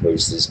one to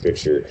post this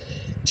picture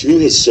to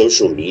his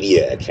social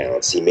media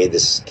accounts. He made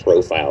this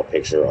profile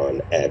picture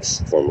on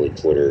X, formerly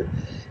Twitter,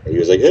 and he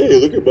was like, "Hey,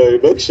 look at my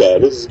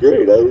mugshot. This is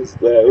great.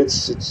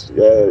 It's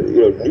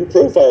new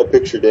profile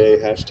picture day.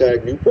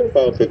 # new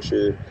profile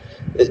picture."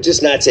 It's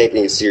just not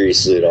taking it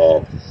seriously at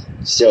all.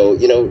 So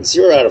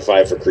 0 out of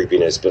 5 for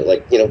creepiness, but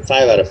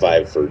 5 out of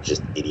 5 for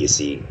just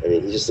idiocy. I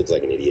mean, he just looks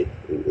like an idiot.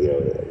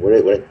 What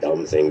a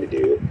dumb thing to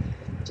do,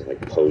 to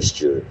post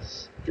your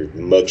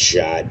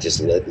mugshot.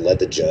 Just let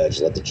the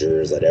judge, let the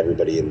jurors, let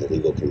everybody in the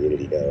legal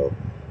community know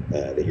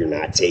that you're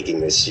not taking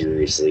this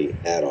seriously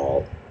at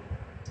all.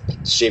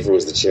 Schaefer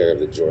was the chair of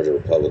the Georgia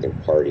Republican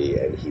Party,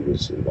 and he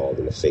was involved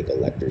in a fake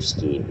elector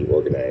scheme. He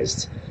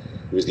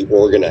was the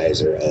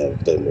organizer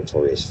of the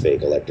notorious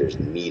fake electors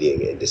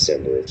meeting in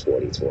December of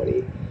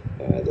 2020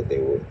 that they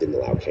didn't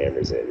allow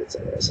cameras in,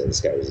 etc. So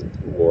this guy was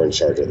more in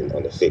charge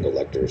on the fake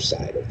elector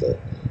side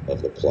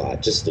of the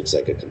plot. Just looks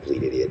like a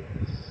complete idiot.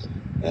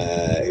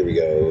 Here we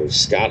go.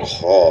 Scott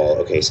Hall.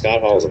 Okay,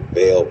 Scott Hall is a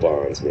bail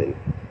bondsman.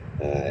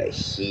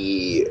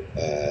 He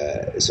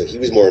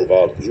was more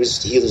involved. He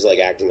was like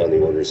acting on the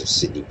orders of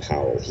Sidney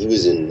Powell. He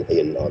was in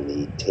on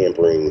the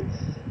tampering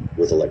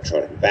with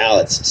electronic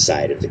ballots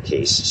side of the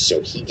case.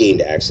 So he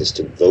gained access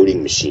to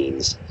voting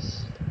machines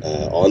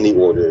on the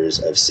orders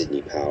of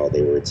Sidney Powell.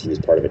 He was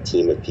part of a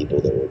team of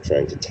people that were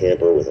trying to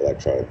tamper with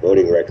electronic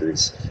voting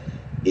records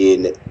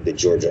in the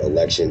Georgia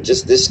election.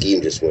 Just this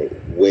scheme just went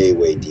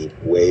way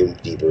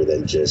deeper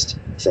than just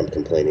Trump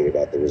complaining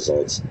about the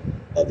results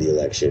of the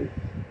election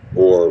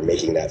or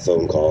making that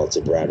phone call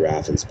to Brad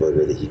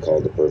Raffensperger that he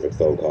called the perfect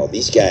phone call.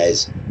 These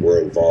guys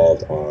were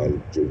involved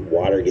on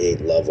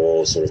Watergate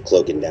level, sort of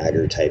cloak and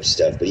dagger type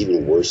stuff, but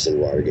even worse than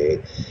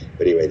Watergate.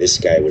 But anyway, this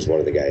guy was one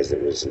of the guys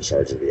that was in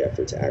charge of the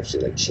effort to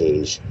actually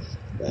change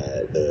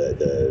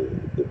the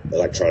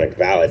electronic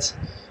ballots.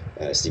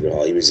 Stephen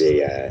Hall. He was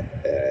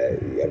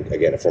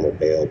again, a former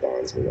bail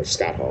bondsman, or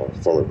Scott Hall,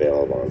 former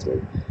bail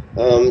bondsman.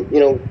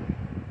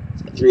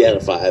 3 out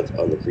of 5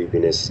 on the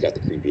creepiness. He's got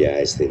the creepy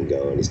eyes thing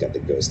going. He's got the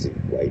ghostly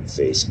white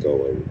face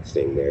going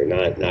thing there.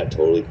 Not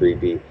totally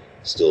creepy.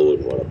 Still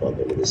wouldn't want to bump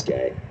into this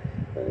guy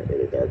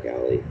in a dark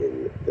alley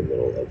in the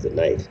middle of the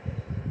night.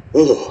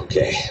 Oh,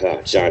 okay.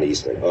 John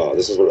Eastman. Oh,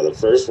 this was one of the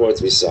first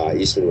ones we saw. I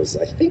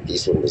think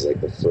Eastman was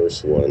like the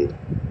first one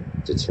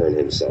to turn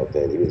himself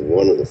in. He was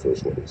one of the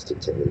first ones to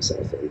turn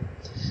himself in.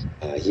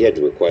 He had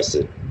to request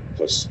a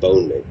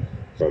postponement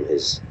from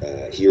his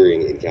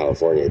hearing in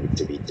California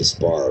to be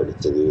disbarred,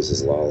 to lose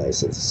his law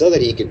license, so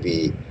that he could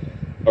be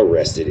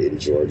arrested in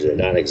Georgia.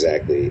 Not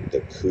exactly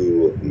the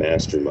coup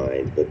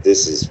mastermind, but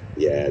this is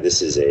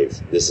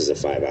a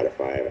 5 out of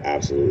 5.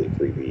 Absolutely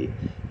creepy.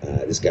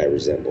 This guy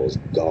resembles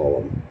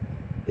Gollum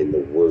in the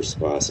worst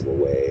possible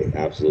way.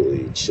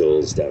 Absolutely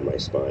chills down my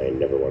spine.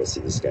 Never want to see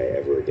this guy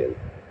ever again.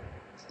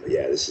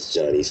 Yeah, this is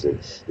John Eastman.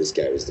 This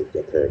guy was the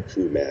apparent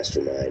coup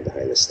mastermind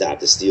behind the Stop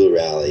the Steal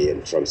rally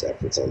and Trump's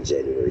efforts on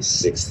January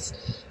 6th.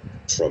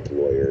 Trump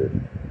lawyer,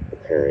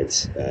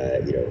 apparent,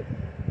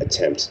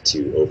 attempt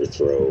to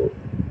overthrow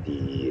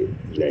the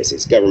United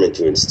States government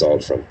to install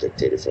Trump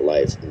dictator for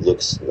life.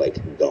 Looks like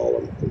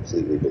Gollum.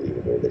 Completely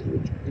believable that he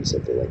would do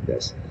something like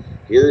this.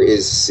 Here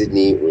is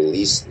Sidney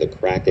Release the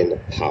Kraken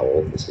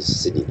Powell. This is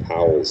Sidney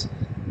Powell's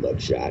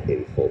mugshot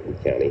in Fulton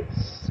County.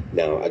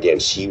 Now, again,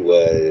 she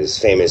was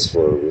famous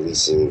for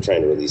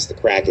trying to release the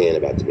Kraken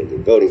about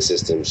Dominion voting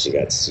systems. She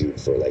got sued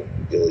for like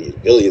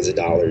billions of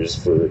dollars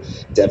for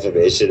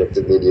defamation of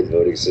Dominion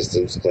voting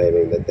systems,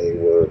 claiming that they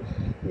were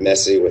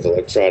messing with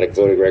electronic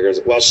voting records.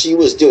 While she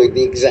was doing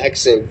the exact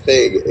same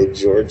thing in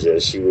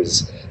Georgia,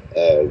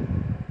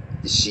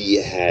 she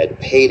had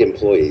paid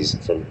employees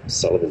from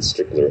Sullivan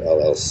Strickler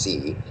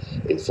LLC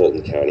in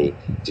Fulton County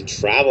to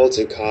travel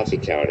to Coffee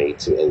County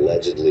to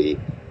allegedly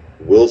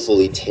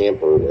willfully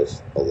tamper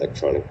with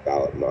electronic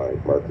ballot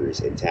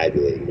markers and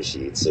tabulating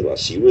machines. So while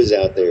she was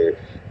out there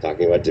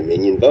talking about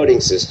Dominion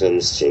voting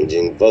systems,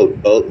 changing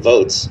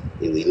votes,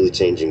 illegally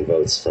changing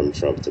votes from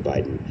Trump to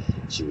Biden,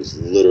 she was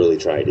literally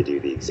trying to do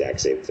the exact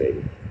same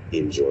thing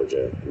in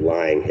Georgia.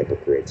 Lying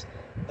hypocrite.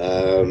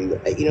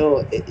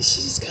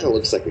 She just kind of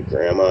looks like a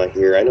grandma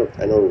here. I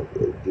know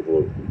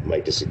people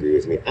might disagree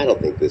with me. I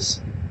don't think this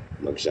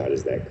mugshot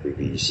is that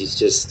creepy. She's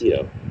just,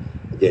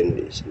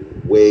 again,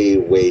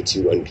 way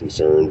too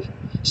unconcerned.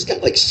 She's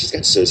got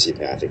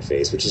sociopathic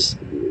face,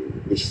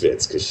 which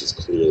fits because she's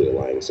clearly a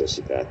lying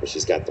sociopath. But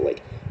she's got the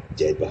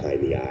dead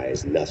behind the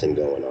eyes, nothing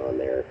going on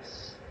there.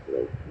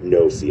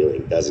 No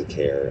feeling, doesn't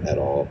care at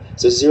all.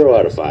 So 0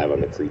 out of 5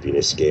 on the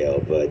creepiness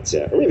scale, but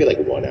or maybe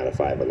 1 out of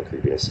 5 on the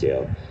creepiness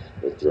scale.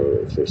 We'll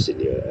throw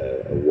Sydney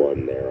a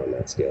 1 there on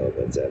that scale,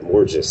 but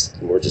more just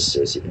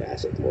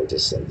sociopathic, more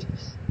just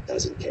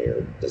doesn't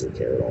care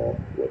at all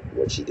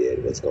what she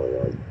did, what's going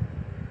on.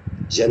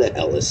 Jenna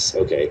Ellis.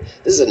 Okay,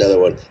 this is another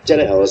one.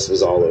 Jenna Ellis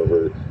was all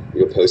over,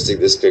 posting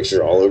this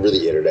picture all over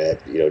the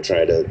internet,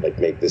 trying to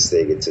make this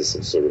thing into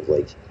some sort of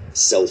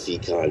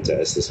selfie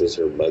contest. This was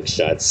her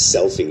mugshot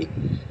selfie.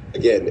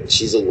 Again,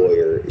 she's a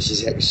lawyer.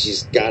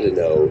 She's got to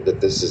know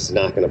that this is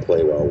not going to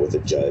play well with a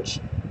judge.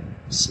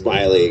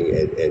 Smiling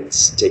and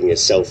taking a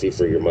selfie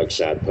for your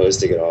mugshot,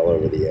 posting it all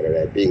over the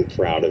internet, being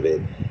proud of it.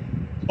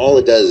 All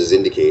it does is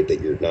indicate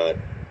that you're not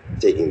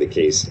taking the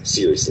case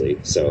seriously.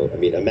 So,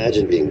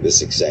 imagine being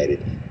this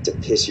excited to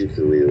piss your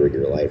career and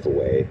your life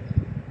away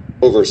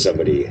over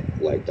somebody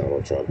like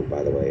Donald Trump. And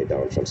by the way,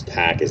 Donald Trump's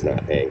PAC is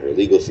not paying her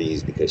legal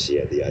fees because she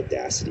had the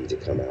audacity to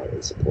come out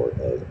in support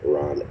of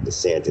Ron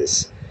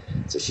DeSantis.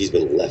 So she's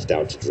been left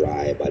out to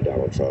dry by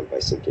Donald Trump by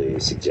simply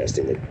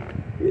suggesting that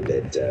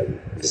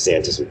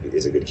DeSantis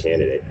is a good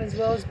candidate. As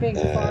well as being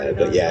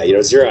but yeah,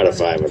 0 out of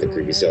 5 on the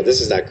creepy scale. This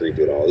is not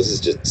creepy at all. This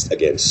is just,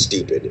 again,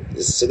 stupid.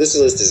 This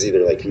list is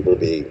either people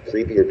being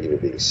creepy or people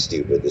being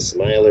stupid. The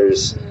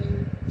smilers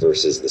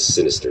versus the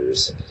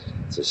sinisters.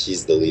 So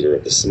she's the leader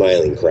of the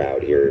smiling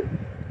crowd here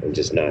and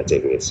just not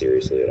taking it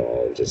seriously at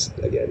all. And just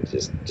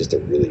a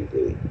really,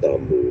 really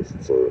dumb move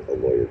for a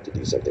lawyer to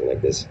do something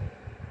like this.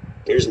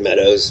 Here's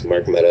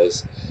Mark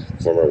Meadows,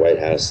 former White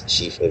House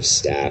chief of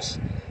staff.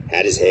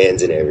 Had his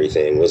hands in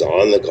everything, was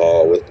on the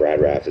call with Brad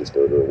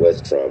Raffensperger,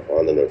 with Trump,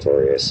 on the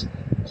notorious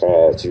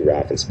call to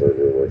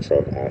Raffensperger, where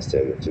Trump asked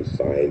him to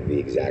find the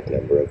exact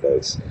number of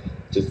votes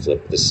to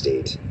flip the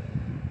state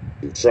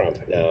to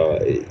Trump. Now,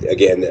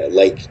 again,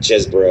 like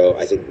Chesbrough,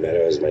 I think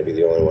Meadows might be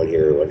the only one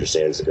here who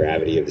understands the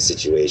gravity of the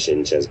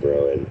situation.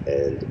 Chesbrough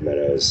and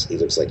Meadows, he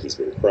looks like he's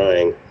been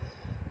crying.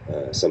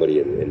 Somebody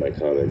in my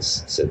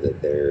comments said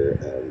that their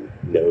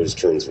nose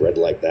turns red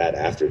like that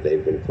after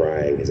they've been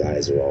crying. His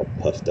eyes are all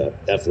puffed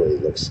up. Definitely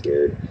looks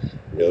scared.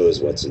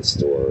 Knows what's in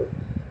store.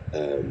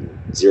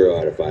 0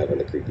 out of 5 on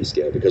the creepy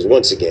scale because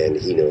once again,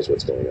 he knows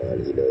what's going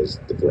on. He knows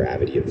the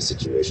gravity of the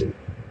situation.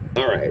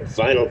 All right,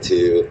 final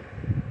 2.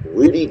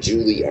 Rudy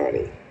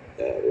Giuliani.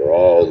 We're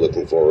all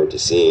looking forward to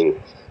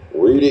seeing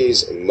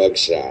Rudy's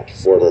mugshot.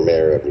 Former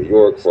mayor of New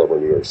York, former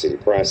New York City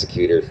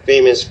prosecutor,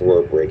 famous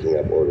for breaking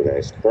up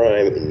organized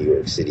crime in New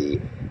York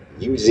City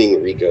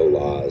using RICO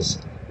laws.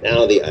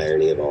 Now, the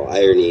irony of all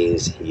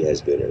ironies, he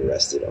has been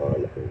arrested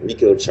on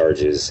RICO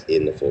charges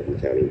in the Fulton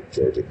County,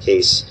 Georgia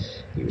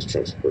case. He was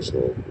Trump's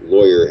personal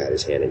lawyer, had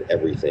his hand in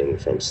everything,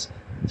 Trump's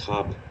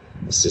top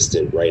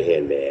assistant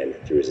right-hand man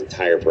through his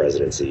entire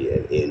presidency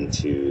and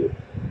into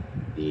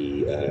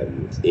the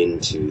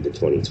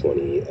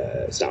 2020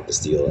 Stop the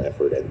Steal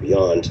effort and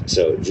beyond.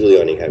 So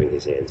Giuliani having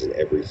his hands in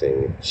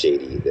everything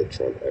shady that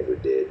Trump ever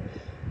did.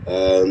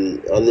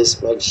 On this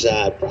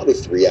mugshot, probably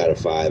 3 out of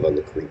 5 on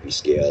the creepy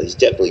scale. He's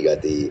definitely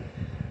got the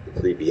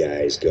creepy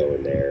eyes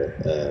going there.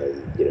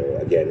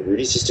 Again,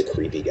 Rudy's just a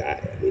creepy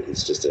guy. I mean,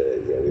 he's just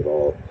we've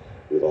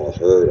all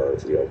heard, or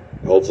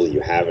hopefully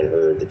you haven't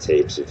heard the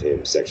tapes of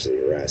him sexually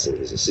harassing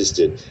his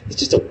assistant. He's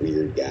just a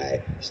weird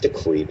guy, just a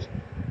creep.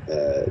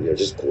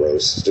 Just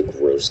gross, just a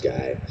gross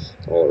guy,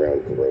 all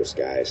around gross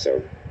guy.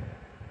 So.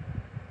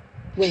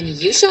 When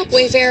you shop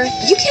Wayfair,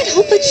 you can't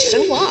help but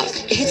show off.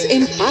 It's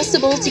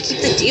impossible to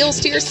keep the deals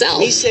to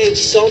yourself. He saved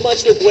so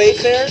much with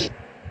Wayfair.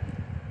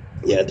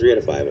 Yeah, 3 out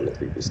of 5 on the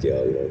creepy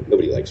scale.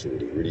 Nobody likes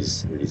Rudy.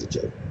 Rudy's a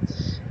joke.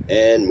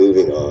 And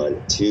moving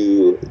on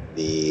to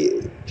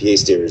the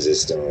pièce de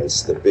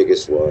résistance, the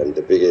biggest one,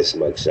 the biggest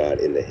mugshot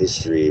in the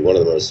history, what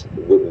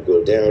will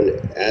go down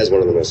as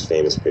one of the most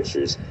famous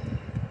pictures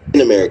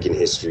in American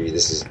history.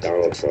 This is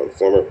Donald Trump,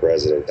 former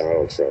President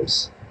Donald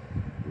Trump's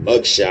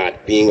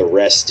mugshot, being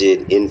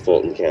arrested in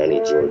Fulton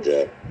County,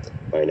 Georgia.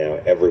 By now,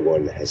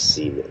 everyone has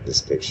seen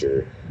this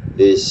picture.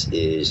 This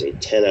is a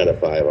 10 out of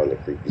 5 on the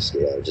creepy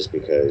scale, just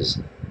because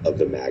of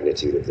the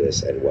magnitude of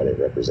this and what it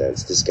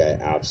represents. This guy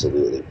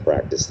absolutely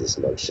practiced this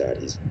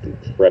mugshot. He's been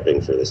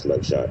prepping for this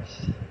mugshot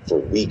for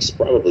weeks,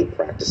 probably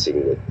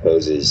practicing with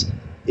poses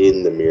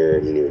in the mirror.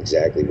 He knew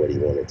exactly what he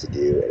wanted to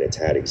do, and it's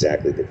had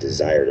exactly the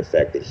desired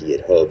effect that he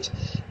had hoped,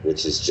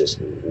 which is just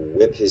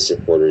whip his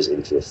supporters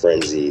into a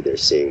frenzy. They're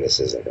seeing this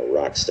as like a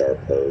rock star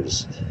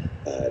pose.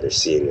 They're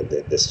seeing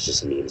that this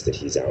just means that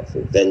he's out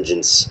for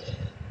vengeance.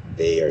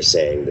 They are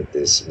saying that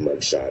this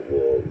mugshot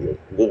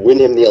will win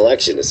him the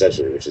election,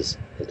 essentially, which is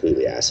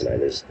completely asinine.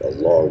 There's a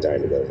long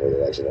time to go for the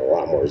election. A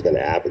lot more is going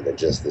to happen than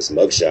just this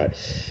mugshot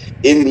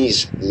in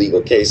these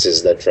legal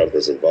cases that Trump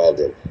is involved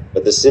in.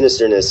 But the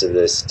sinisterness of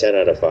this, 10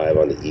 out of 5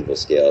 on the evil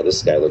scale.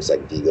 This guy looks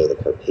like Vigo the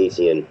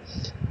Carpathian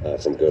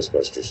from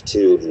Ghostbusters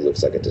 2. He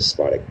looks like a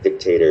despotic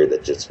dictator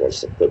that just wants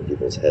to put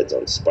people's heads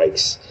on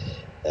spikes.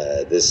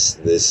 This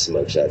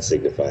mugshot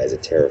signifies a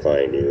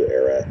terrifying new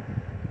era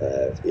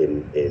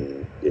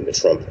in the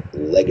Trump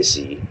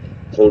legacy.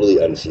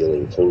 Totally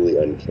unfeeling, totally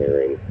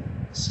uncaring,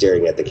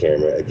 staring at the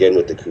camera, again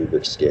with the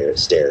Kubrick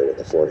stare with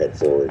the forehead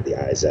forward, the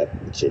eyes up,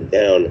 the chin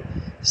down,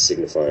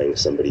 signifying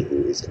somebody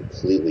who is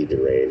completely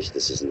deranged.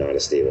 This is not a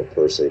stable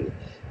person.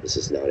 This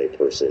is not a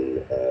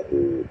person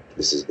who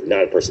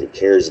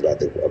cares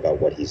about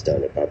what he's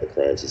done, about the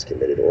crimes he's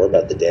committed, or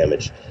about the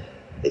damage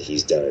that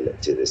he's done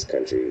to this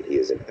country. He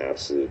is an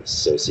absolute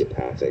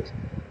sociopathic,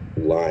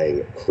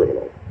 lying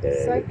criminal,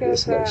 and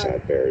this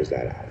mugshot bears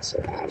that out.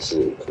 So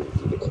absolutely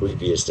the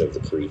creepiest of the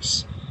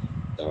creeps,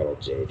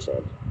 Donald J.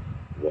 Trump,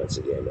 once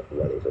again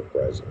running for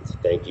president.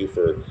 Thank you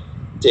for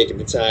taking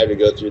the time to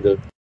go through the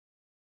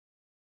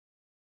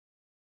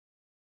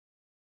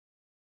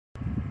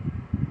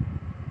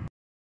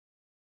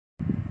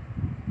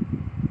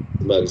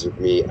mugs with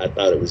me. I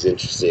thought it was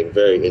interesting,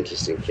 very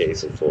interesting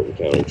case in Fulton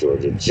County,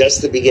 Georgia.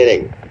 Just the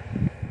beginning.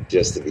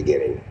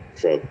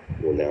 Trump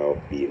will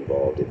now be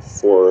involved in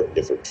 4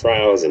 different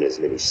trials in as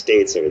many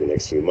states over the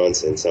next few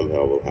months, and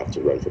somehow will have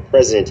to run for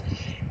president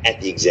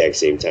at the exact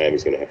same time.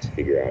 He's going to have to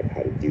figure out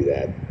how to do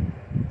that,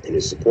 and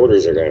his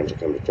supporters are going to have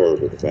to come to terms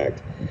with the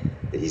fact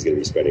that he's going to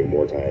be spending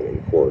more time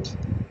in court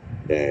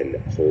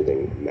than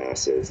holding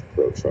massive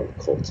pro-Trump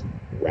cult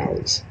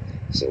rallies.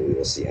 So we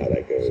will see how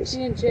that goes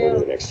over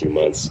the next few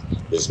months.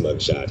 This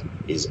mugshot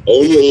is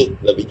only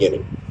the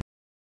beginning.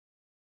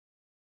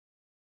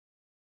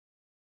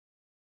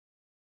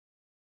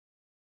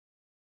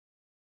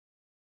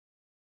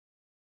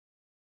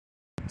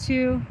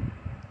 To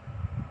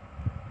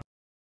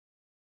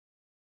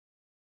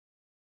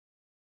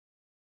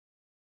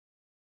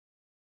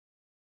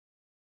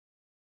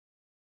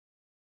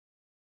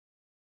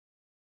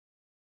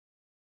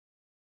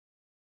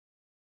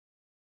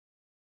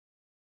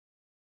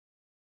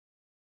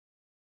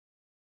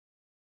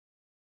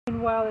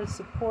while his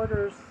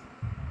supporters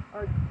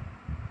are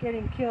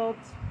getting killed.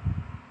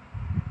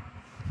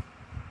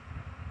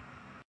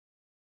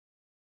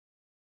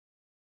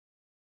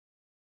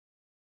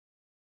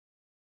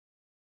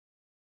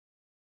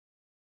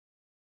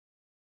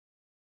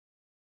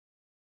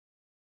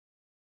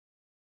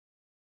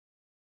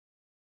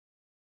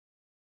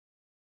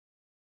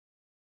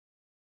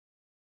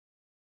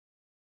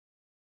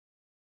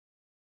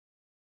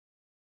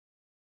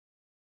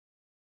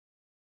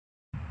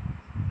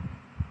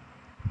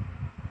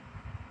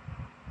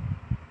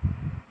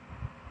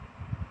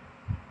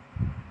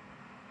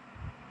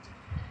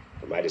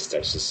 Midas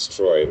Touch, this is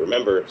Troy.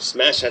 Remember,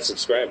 smash that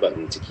subscribe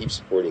button to keep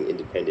supporting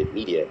independent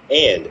media,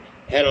 and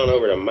head on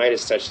over to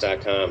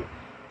MidasTouch.com.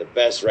 The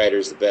best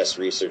writers, the best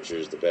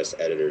researchers, the best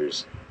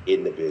editors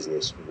in the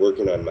business,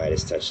 working on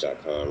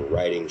MidasTouch.com,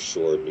 writing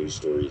short news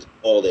stories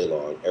all day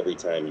long. Every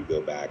time you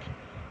go back,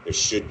 there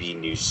should be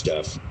new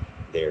stuff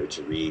there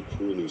to read,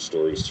 cool news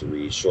stories to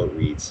read, short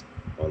reads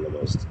on the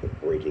most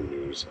breaking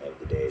news of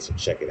the day. So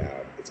check it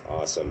out. It's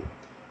awesome.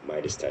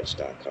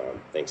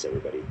 MidasTouch.com. Thanks,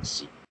 everybody.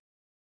 See you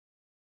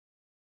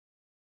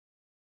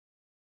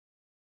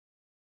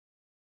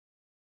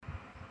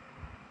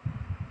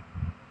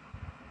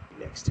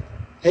next time.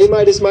 Hey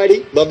Midas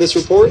Mighty, love this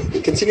report?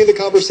 Continue the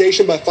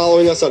conversation by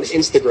following us on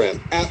Instagram,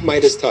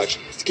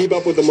 @MidasTouch, to keep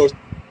up with the most...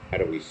 How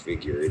do we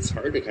figure? It's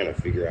hard to kind of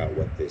figure out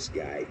what this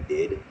guy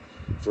did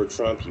for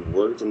Trump. He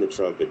worked in the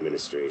Trump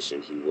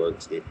administration. He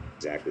worked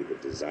exactly the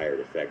desired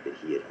effect that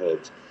he had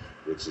hoped,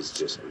 which is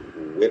just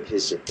whip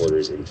his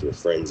supporters into a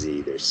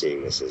frenzy. They're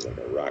seeing this as like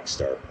a rock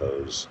star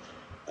pose.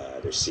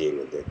 They're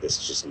seeing that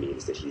this just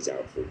means that he's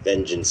out for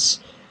vengeance.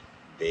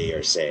 They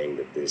are saying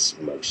that this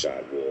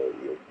mugshot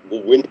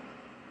will win.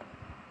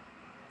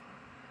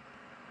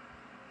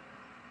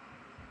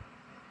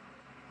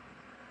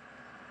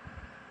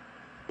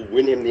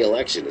 Win him the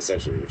election,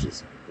 essentially, which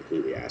is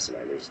completely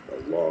asinine. There's a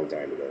long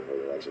time to go for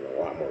the election. A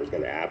lot more is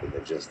going to happen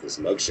than just this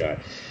mugshot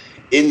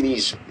in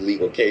these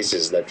legal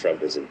cases that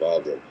Trump is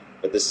involved in.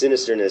 But the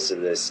sinisterness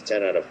of this,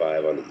 10 out of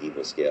 5 on the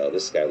evil scale.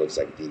 This guy looks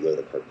like Vigo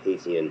the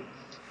Carpathian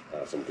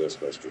from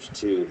Ghostbusters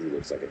 2. He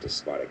looks like a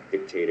despotic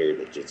dictator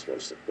that just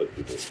wants to put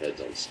people's heads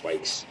on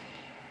spikes.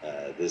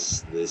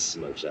 This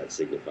mugshot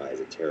signifies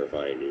a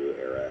terrifying new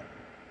era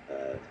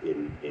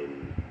in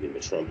the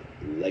Trump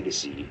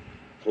legacy.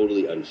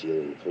 Totally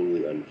unfeeling,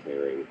 totally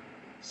uncaring,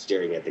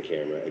 staring at the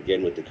camera,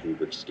 again with the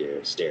Kubrick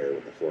stare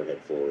with the forehead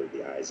forward,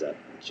 the eyes up,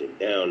 the chin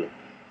down,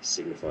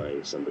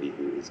 signifying somebody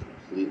who is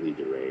completely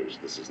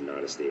deranged. This is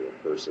not a stable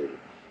person.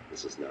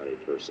 This is not a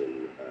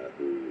person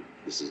who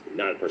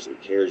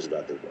cares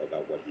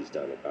about what he's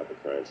done, about the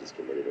crimes he's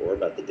committed, or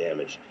about the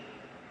damage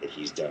that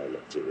he's done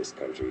to this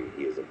country.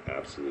 He is an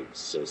absolute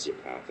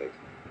sociopathic,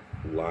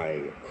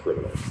 lying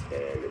criminal,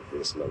 and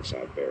this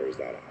mugshot bears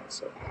that out.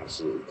 So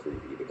absolutely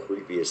creepy. The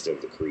creepiest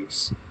of the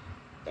creeps,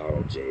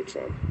 Donald J.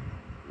 Trump,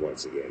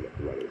 once again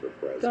running for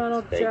president.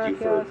 Donald Thank you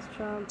for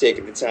Trump.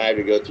 taking the time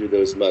to go through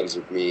those mugs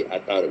with me. I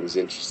thought it was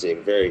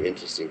interesting. Very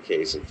interesting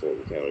case in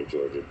Fulton County,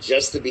 Georgia.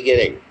 Just the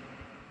beginning.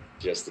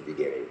 Just the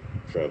beginning.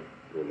 Trump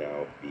will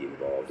now be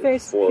involved in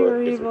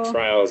 4 different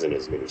trials in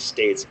as many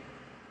states.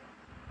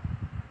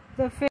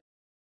 The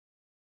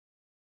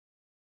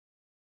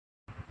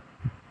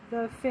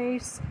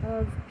face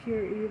of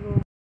pure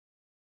evil.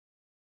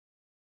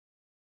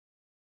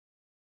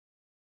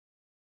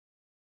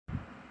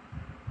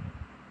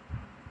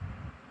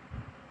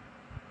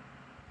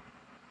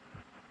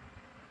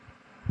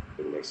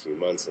 For the next few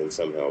months, and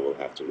somehow will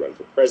have to run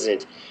for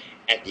president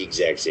at the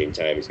exact same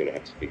time. He's going to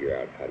have to figure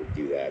out how to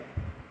do that.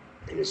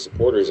 And his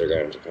supporters are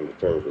going to come to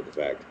terms with the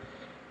fact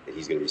that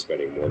he's going to be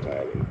spending more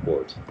time in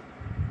court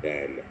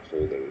than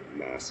holding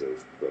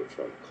massive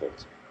pro-Trump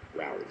cult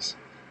rallies.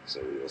 So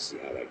we will see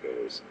how that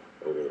goes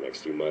over the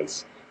next few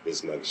months.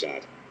 This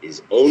mugshot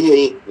is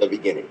only the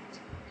beginning.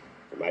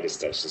 For Midas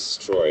Touch, this is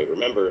Troy.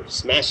 Remember,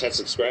 smash that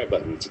subscribe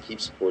button to keep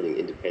supporting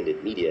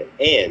independent media,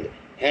 and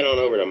head on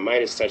over to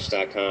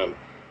MidasTouch.com.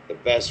 The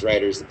best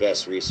writers, the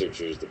best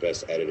researchers, the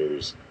best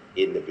editors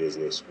in the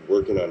business,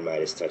 working on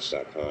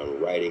MidasTouch.com,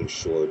 writing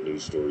short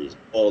news stories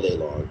all day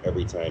long.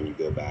 Every time you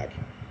go back,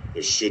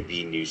 there should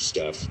be new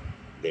stuff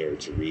there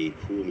to read,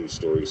 cool news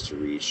stories to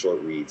read,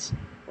 short reads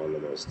on the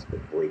most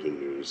breaking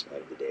news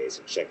of the day.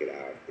 So check it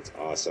out. It's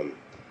awesome.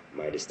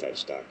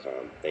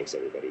 MidasTouch.com. Thanks,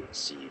 everybody.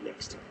 See you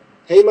next time.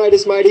 Hey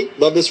Midas Mighty,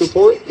 love this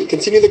report?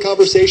 Continue the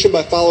conversation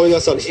by following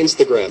us on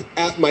Instagram,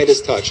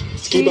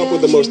 @MidasTouch, to keep up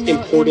with the most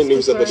important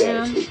news of the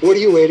day. What are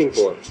you waiting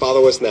for?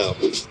 Follow us now.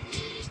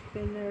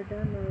 Been there,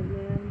 done that,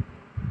 man.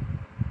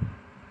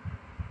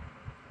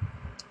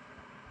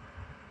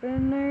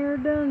 Been there,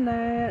 done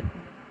that.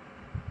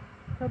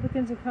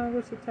 Republicans in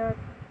Congress attack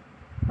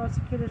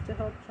prosecutors to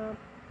help Trump.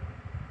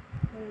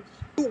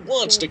 Who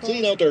wants to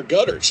clean out their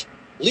gutters?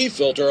 Leaf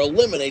Filter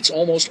eliminates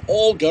almost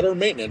all gutter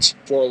maintenance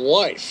for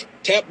life.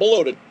 Tap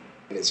below to...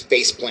 His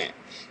face plant.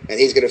 And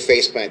he's going to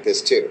face plant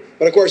this too.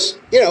 But of course,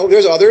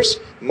 there's others.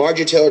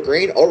 Marjorie Taylor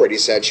Greene already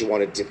said she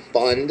wanted to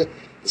fund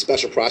the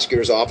special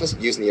prosecutor's office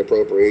using the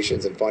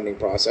appropriations and funding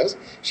process.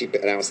 She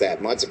announced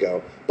that months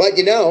ago. But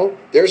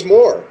there's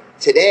more.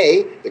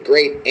 Today, the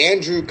great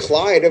Andrew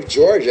Clyde of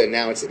Georgia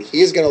announced that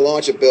he is going to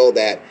launch a bill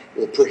that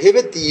will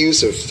prohibit the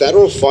use of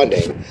federal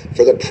funding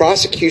for the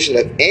prosecution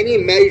of any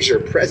major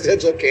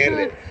presidential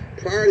candidate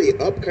prior to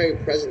the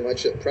upcoming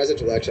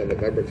presidential election on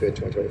November 5th,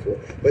 2024.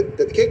 But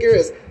the kicker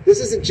is, this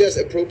isn't just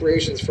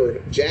appropriations for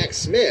Jack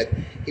Smith.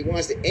 He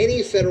wants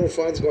any federal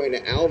funds going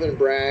to Alvin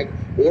Bragg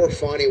or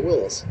Fani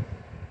Willis.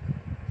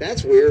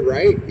 That's weird,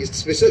 right? He's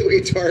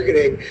specifically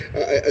targeting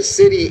a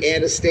city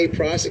and a state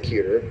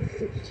prosecutor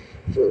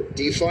for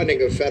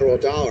defunding of federal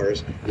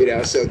dollars,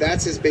 so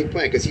that's his big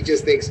plan, because he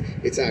just thinks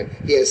it's out.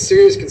 He has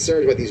serious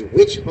concerns about these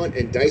witch hunt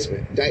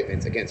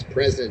indictments against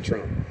President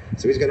Trump.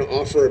 So he's going to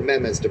offer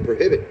amendments to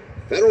prohibit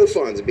Federal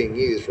funds are being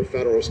used for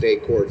federal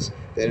state courts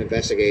that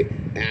investigate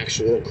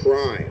actual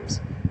crimes.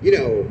 You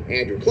know,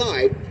 Andrew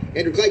Clyde,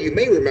 you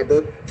may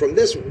remember from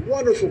this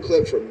wonderful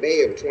clip from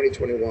May of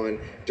 2021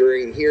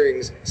 during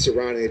hearings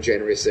surrounding the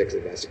January 6th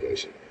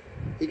investigation.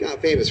 He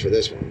got famous for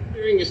this one. The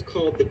hearing is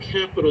called the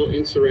Capitol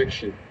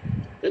Insurrection.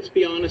 Let's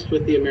be honest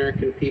with the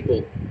American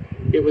people.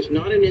 It was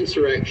not an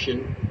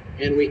insurrection,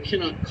 and we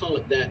cannot call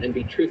it that and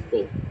be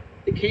truthful.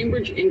 The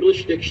Cambridge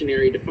English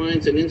Dictionary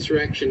defines an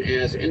insurrection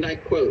as, and I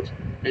quote,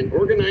 an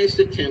organized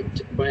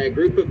attempt by a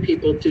group of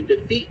people to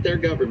defeat their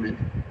government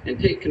and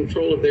take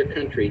control of their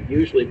country,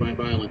 usually by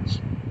violence.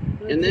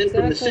 And then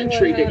from the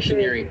Century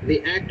Dictionary,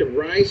 the act of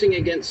rising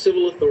against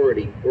civil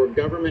authority or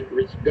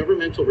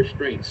governmental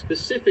restraint,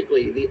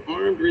 specifically the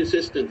armed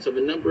resistance of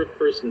a number of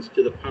persons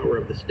to the power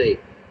of the state.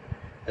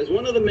 As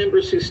one of the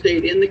members who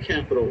stayed in the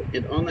Capitol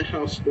and on the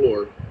House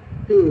floor,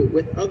 who,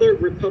 with other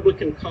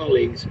Republican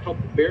colleagues,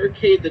 helped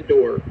barricade the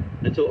door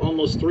until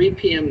almost 3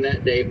 p.m.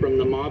 that day from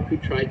the mob who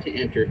tried to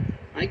enter,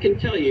 I can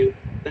tell you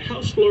the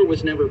House floor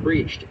was never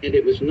breached, and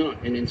it was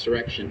not an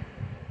insurrection.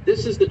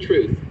 This is the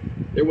truth.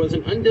 There was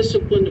an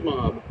undisciplined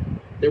mob.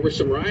 There were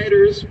some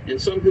rioters and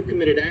some who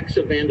committed acts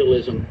of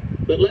vandalism.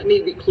 But let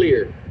me be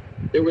clear.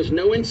 There was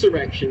no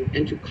insurrection,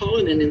 and to call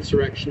it an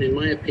insurrection, in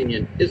my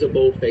opinion, is a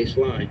bold-faced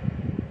lie.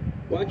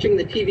 Watching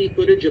the TV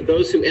footage of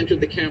those who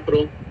entered the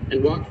Capitol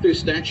and walked through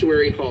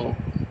Statuary Hall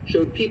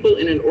showed people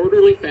in an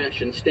orderly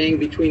fashion staying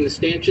between the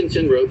stanchions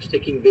and ropes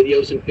taking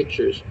videos and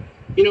pictures.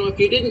 You know, if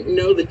you didn't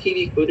know the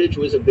TV footage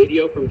was a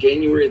video from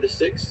January the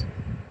 6th,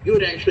 you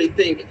would actually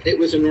think it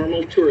was a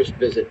normal tourist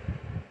visit.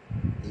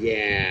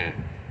 Yeah,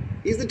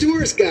 he's the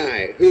tourist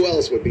guy. Who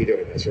else would be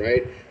doing this,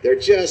 right? They're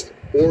just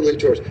orderly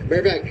tourists.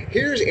 Matter of fact,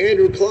 here's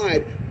Andrew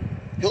Clyde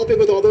helping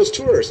with all those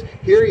tourists.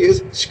 Here he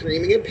is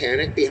screaming in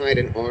panic behind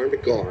an armed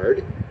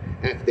guard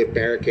after they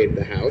barricaded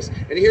the house.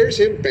 And here's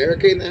him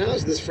barricading the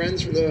house with his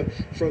friends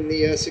from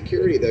the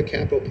security, the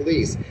Capitol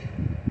Police.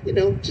 You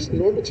know, just a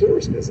normal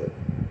tourist visit.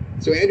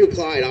 So Andrew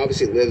Clyde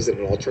obviously lives in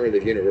an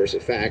alternative universe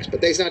of facts,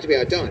 but he's not to be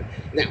outdone.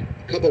 Now,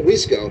 a couple of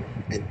weeks ago,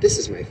 and this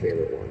is my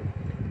favorite one,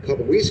 a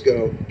couple of weeks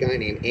ago, a guy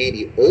named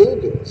Andy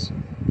Ogles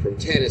from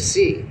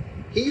Tennessee,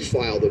 he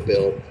filed a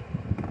bill,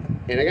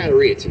 and I got to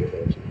read it to you,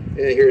 folks. And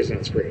here's it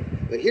on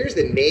screen. But here's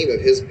the name of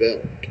his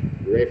bill.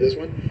 You ready for this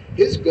one?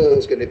 His goal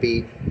is going to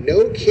be,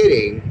 no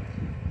kidding,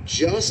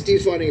 just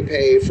defunding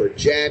pay for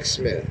Jack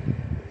Smith.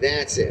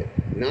 That's it.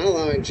 Not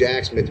allowing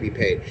Jack Smith to be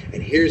paid.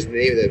 And here's the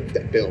name of the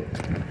bill.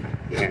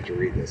 You have to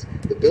read this.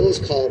 The bill is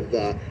called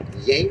the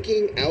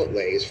Yanking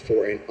Outlays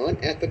for an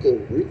Unethical,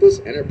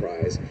 Ruthless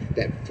Enterprise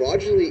That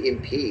Fraudulently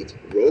Impedes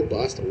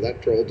Robust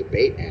Electoral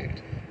Debate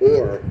Act,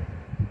 or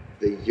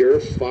the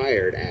You're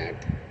Fired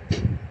Act.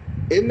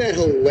 Isn't that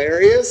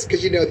hilarious?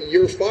 Because, you know,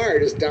 You're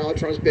Fired is Donald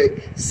Trump's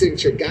big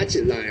signature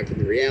gotcha line from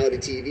the reality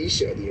TV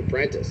show, The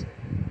Apprentice.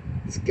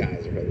 These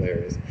guys are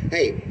hilarious.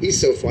 Hey, he's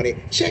so funny.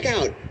 Check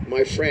out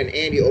my friend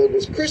Andy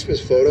Ogle's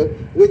Christmas photo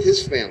with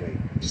his family.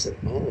 Just an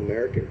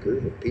all-American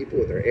group of people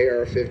with their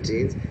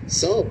AR-15s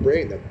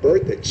celebrating the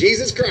birth of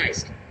Jesus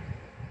Christ.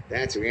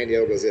 That's who Andy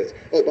Ogles is.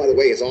 Oh, by the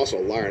way, he's also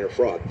a liar and a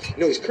fraud. You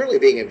know, he's currently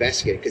being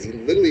investigated because he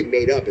literally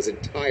made up his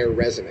entire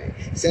resume.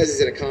 Says he's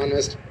an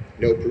economist.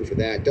 No proof of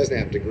that. Doesn't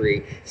have a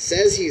degree.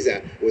 Says he's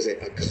was a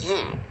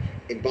cop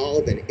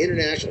involved in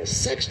international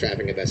sex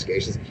trafficking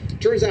investigations.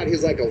 Turns out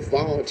he's like a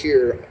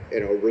volunteer,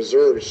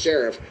 reserve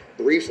sheriff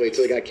briefly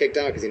until he got kicked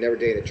out because he never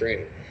did any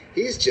training.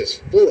 He's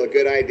just full of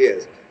good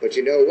ideas. But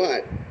you know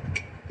what?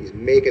 He's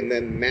making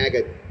them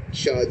MAGA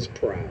chuds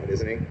proud,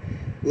 isn't he?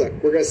 Look,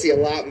 we're going to see a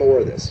lot more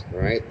of this, all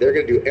right? They're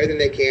going to do everything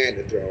they can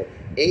to throw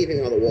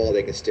anything on the wall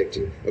they can stick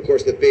to. Of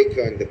course, the big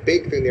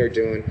thing they're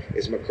doing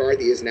is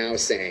McCarthy is now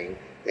saying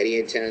that he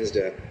intends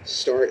to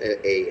start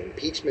a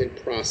impeachment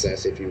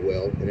process, if you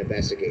will, an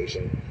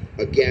investigation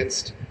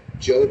against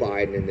Joe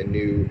Biden in the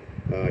new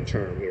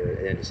term here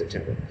at the end of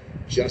September.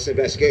 Just an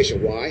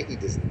investigation. Why? He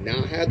does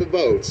not have the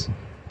votes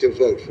to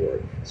vote for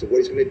it. So what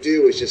he's going to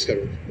do is just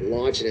going to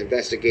launch an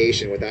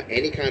investigation without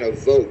any kind of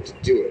vote to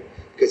do it,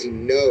 because he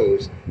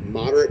knows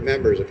moderate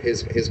members of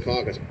his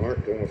caucus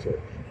aren't going for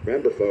it.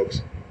 Remember,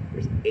 folks,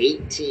 there's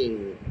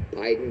 18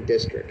 Biden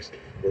districts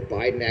where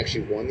Biden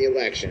actually won the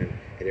election,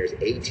 and there's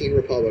 18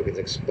 Republicans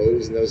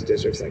exposed in those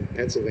districts, like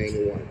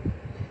Pennsylvania won,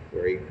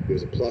 where he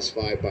was a +5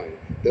 Biden.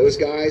 Those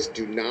guys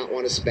do not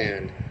want to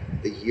spend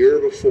the year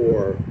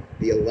before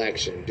the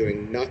election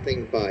doing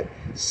nothing but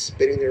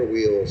spinning their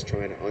wheels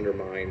trying to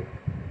undermine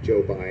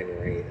Joe Biden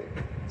or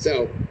anything.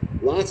 So,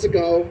 lots to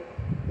go.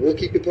 We'll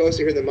keep you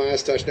posted here in the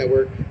Midas Touch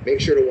Network. Make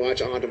sure to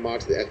watch On to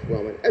Mox the F.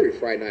 Wellman every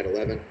Friday night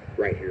 11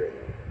 right here in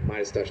the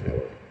Midas Touch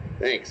Network.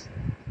 Thanks.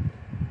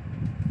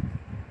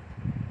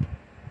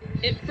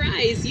 At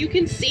Fry's, you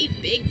can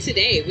save big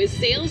today with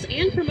sales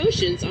and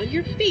promotions on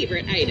your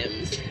favorite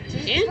items.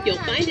 And you'll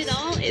find it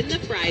all in the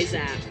Fry's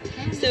app.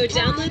 So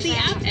download the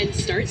app and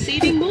start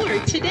saving more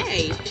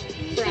today.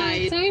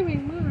 Fry's.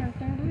 Saving more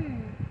today.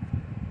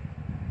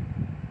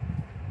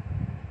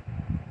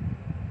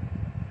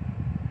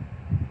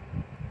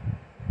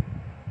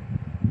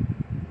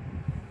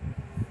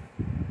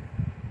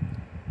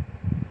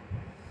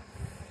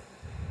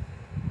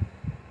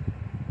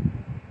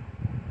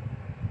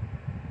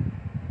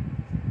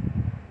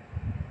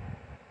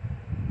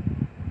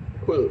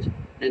 quote,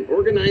 an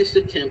organized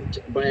attempt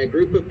by a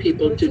group of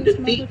people to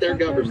defeat their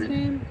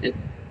government, and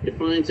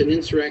defines an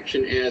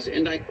insurrection as,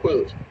 and I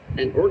quote,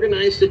 an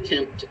organized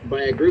attempt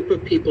by a group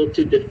of people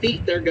to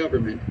defeat their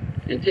government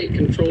and take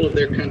control of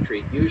their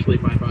country, usually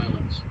by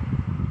violence.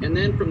 And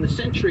then from the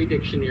Century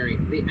Dictionary,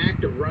 the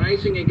act of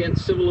rising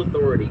against civil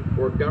authority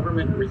or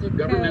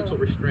governmental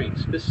restraint,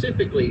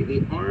 specifically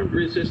the armed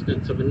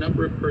resistance of a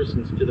number of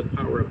persons to the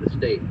power of the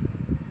state.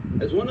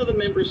 As one of the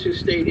members who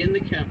stayed in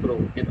the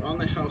Capitol and on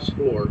the House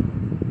floor,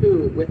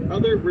 who, with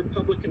other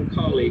Republican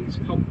colleagues,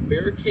 helped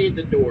barricade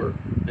the door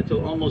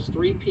until almost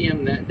 3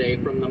 p.m. that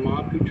day from the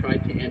mob who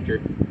tried to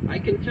enter, I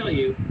can tell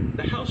you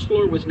the House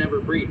floor was never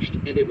breached,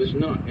 and it was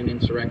not an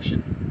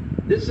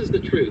insurrection. This is the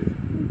truth.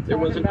 There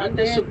was an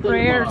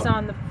undisciplined mob.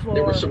 On the floor.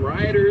 There were some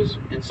rioters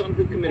and some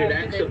who committed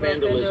acts of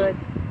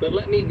vandalism. But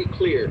let me be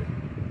clear.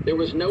 There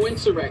was no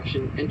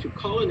insurrection, and to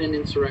call it an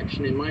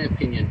insurrection, in my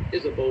opinion,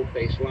 is a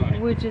bold-faced lie.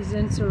 Which is Watching the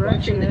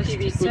insurrectionist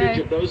TV footage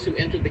of those who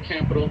entered the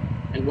Capitol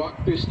and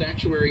walked through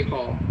Statuary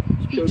Hall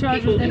showed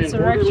people in an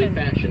orderly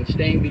fashion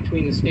staying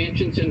between the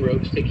stanchions and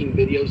ropes taking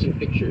videos and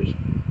pictures.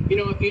 You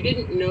know, if you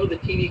didn't know the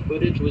TV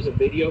footage was a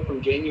video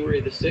from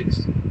January the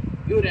 6th,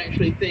 you would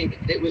actually think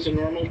it was a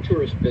normal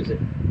tourist visit.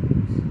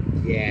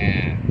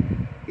 Yeah,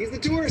 he's the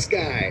tourist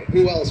guy.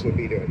 Who else would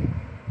be doing it?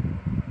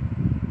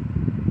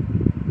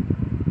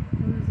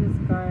 Who's this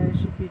guy?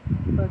 Should be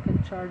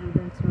fucking charged with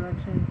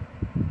insurrection.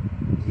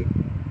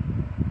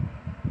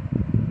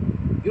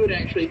 You would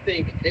actually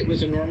think it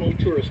was a normal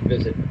tourist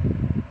visit.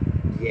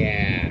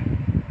 Yeah,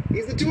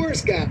 he's the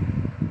tourist guy.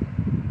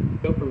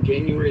 So from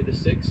January the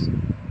 6th,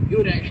 you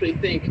would actually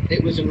think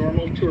it was a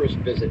normal tourist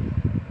visit.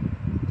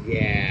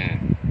 Yeah.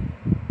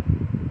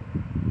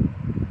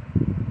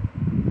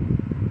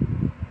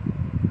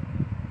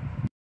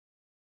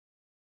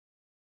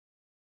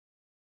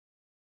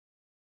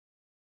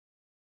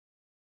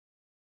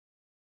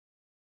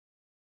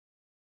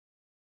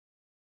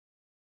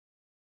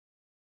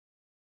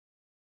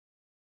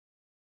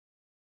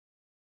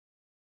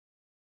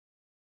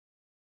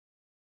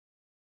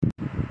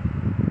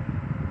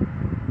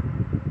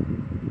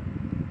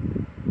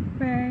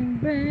 Bang,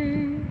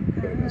 bang.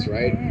 Okay, that's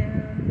right. I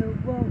am the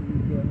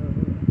warrior.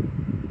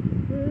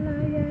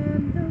 I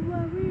am the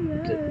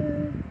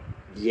warrior.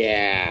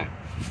 Yeah.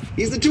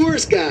 He's the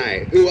tourist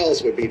guy. Who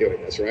else would be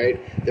doing this, right?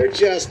 They're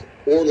just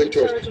orderly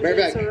tourists.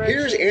 Matter of fact,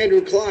 here's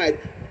Andrew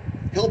Clyde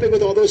helping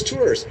with all those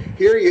tourists.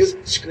 Here he is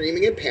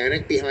screaming in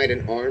panic behind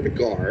an armed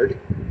guard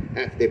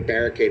after they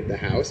barricaded the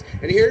house.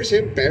 And here's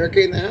him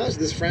barricading the house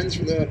with his friends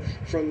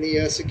from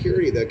the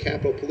security, the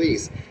Capitol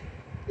Police.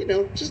 You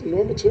know, just a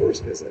normal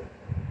tourist visit.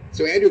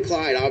 So Andrew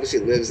Clyde obviously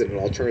lives in an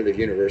alternative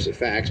universe of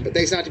facts, but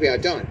they's not to be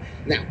outdone.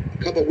 Now, a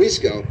couple of weeks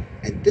ago,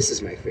 and this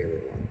is my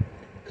favorite one,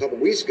 a couple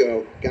of weeks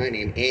ago, a guy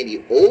named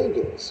Andy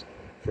Ogles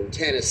from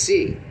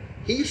Tennessee,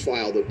 he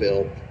filed a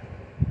bill,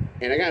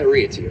 and I got to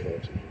read it to you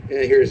folks.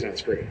 And here's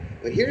not great.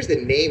 But here's the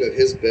name of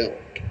his bill.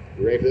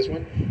 You ready for this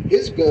one?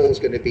 His goal is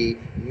going to be,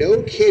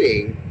 no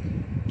kidding,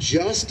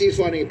 just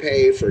defunding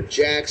pay for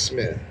Jack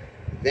Smith.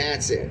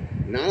 That's it.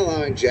 Not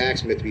allowing Jack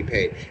Smith to be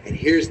paid. And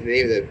here's the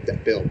name of the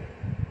bill.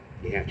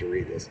 You have to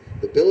read this.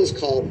 The bill is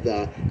called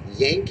the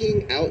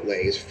Yanking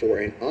Outlays for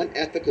an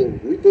Unethical,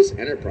 Ruthless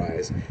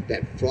Enterprise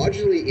That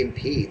Fraudulently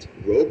Impedes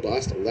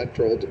Robust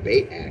Electoral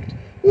Debate Act,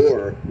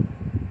 or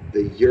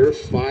the You're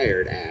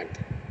Fired Act.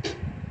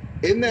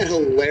 Isn't that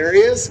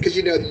hilarious? Because,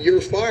 you know,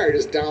 You're Fired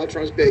is Donald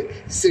Trump's big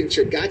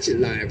signature gotcha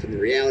line from the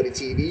reality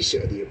TV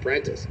show, The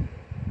Apprentice.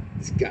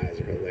 These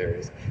guys are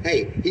hilarious.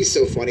 Hey, he's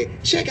so funny.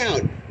 Check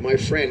out my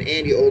friend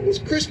Andy Ogle's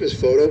Christmas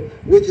photo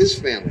with his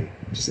family.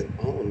 Just an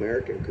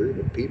all-American group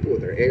of people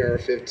with their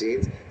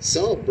AR-15s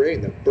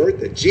celebrating the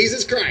birth of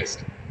Jesus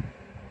Christ.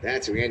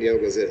 That's who Andy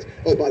Ogles is.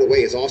 Oh, by the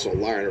way, he's also a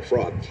liar and a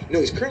fraud. You know,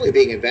 he's currently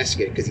being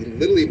investigated because he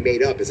literally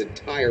made up his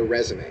entire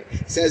resume.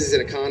 Says he's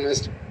an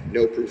economist.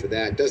 No proof of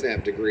that. Doesn't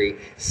have a degree.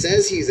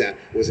 Says he's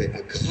was a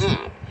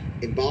cop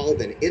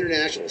involved in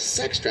international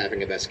sex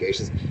trafficking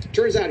investigations.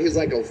 Turns out he's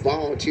like a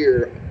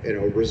volunteer,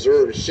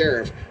 reserve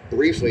sheriff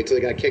briefly until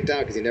he got kicked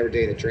out because he never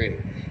did any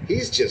training.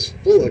 He's just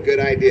full of good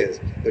ideas.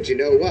 But you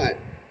know what?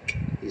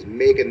 He's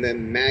making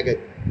them MAGA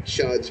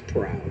chuds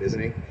proud, isn't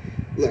he?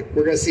 Look,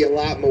 we're going to see a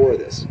lot more of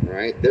this, all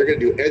right? They're going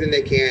to do everything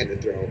they can to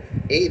throw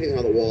anything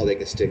on the wall they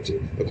can stick to.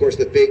 Of course,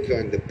 the big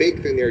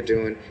thing they're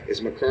doing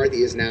is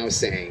McCarthy is now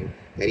saying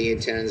that he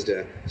intends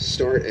to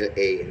start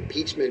a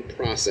impeachment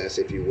process,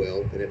 if you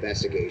will, an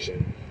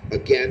investigation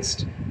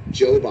against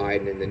Joe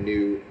Biden in the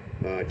new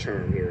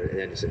term here at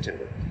the end of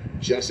September.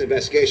 Just an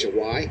investigation.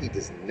 Why? He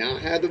does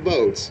not have the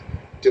votes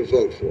to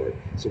vote for it.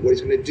 So what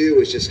he's going to do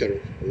is just going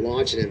to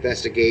launch an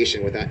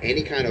investigation without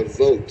any kind of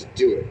vote to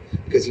do it,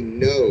 because he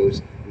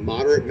knows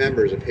moderate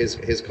members of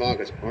his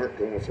caucus aren't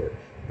going for it.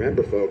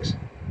 Remember, folks,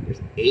 there's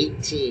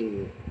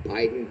 18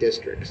 Biden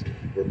districts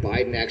where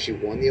Biden actually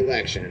won the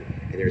election,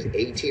 and there's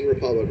 18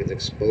 Republicans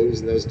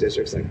exposed in those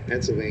districts, like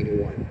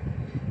Pennsylvania won,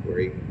 where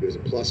it was a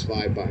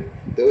 +5 Biden.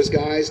 Those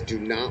guys do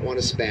not want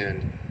to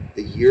spend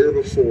the year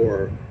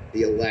before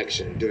the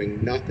election,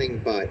 doing nothing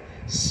but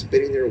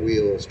spinning their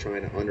wheels,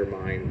 trying to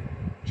undermine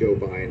Joe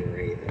Biden or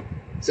anything.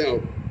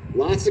 So,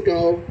 lots to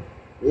go.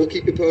 We'll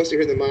keep you posted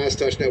here in the Midas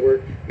Touch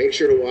Network. Make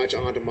sure to watch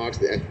On to Mox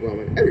the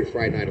F-Woman every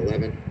Friday night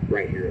 11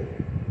 right here in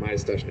the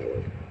Midas Touch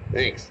Network.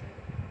 Thanks.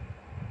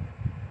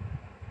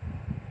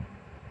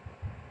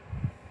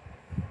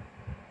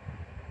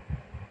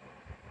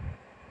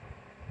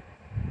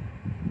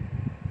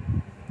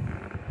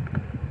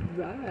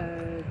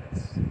 Right.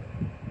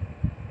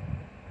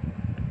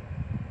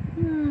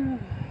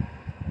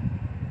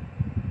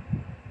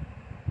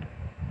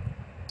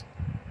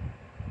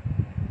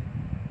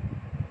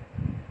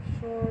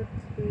 Shorts,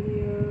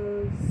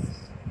 videos.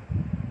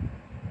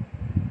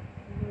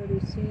 I've already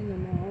seen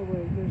them all.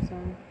 Wait, here's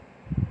some.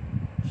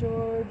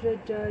 Georgia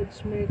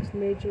judge makes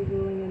major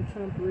ruling in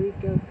Trump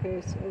RICO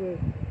case. Oh wait.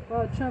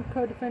 Wow, Trump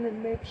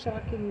co-defendant makes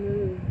shocking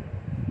move.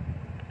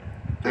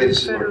 I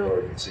just want to go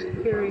and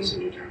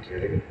see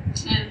hearing.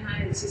 And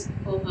hi, this is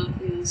Nicole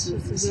Hopley. This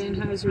is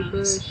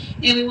Anheuser-Busch.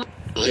 And we want.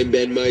 I'm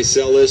Ben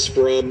Mycelis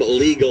from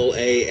Legal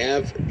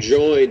AF,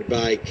 joined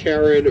by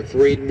Karen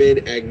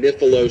Friedman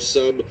Agnifilo.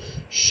 Some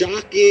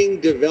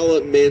shocking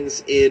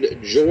developments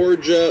in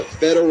Georgia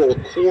federal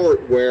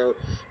court where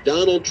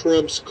Donald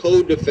Trump's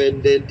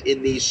co-defendant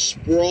in the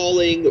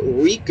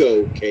sprawling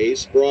RICO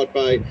case brought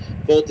by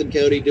Fulton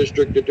County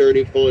District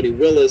Attorney Fani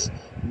Willis,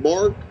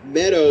 Mark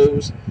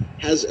Meadows,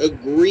 has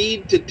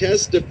agreed to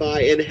testify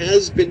and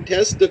has been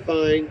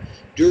testifying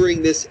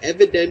during this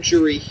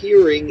evidentiary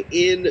hearing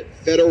in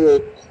federal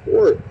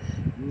court.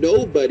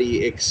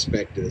 Nobody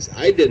expected this.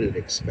 I didn't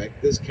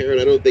expect this. Karen,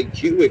 I don't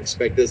think you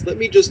expect this. Let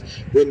me just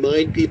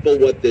remind people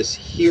what this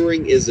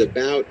hearing is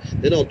about.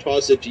 Then I'll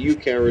toss it to you,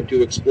 Karen,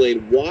 to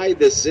explain why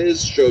this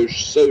is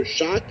so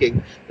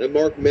shocking that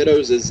Mark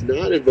Meadows is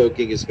not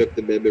invoking his Fifth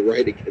Amendment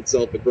right against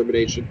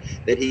self-incrimination,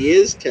 that he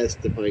is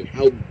testifying,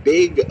 how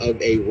big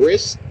of a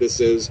risk this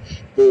is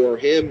for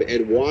him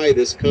and why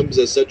this comes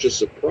as such a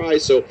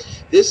surprise. So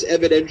this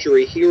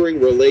evidentiary hearing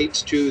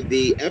relates to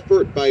the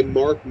effort by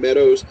Mark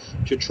Meadows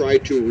to try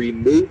to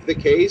remove the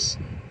case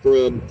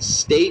from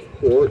state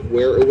court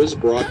where it was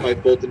brought by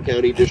Fulton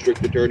County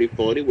District Attorney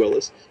Fani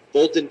Willis,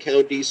 Fulton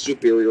County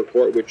Superior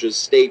Court, which is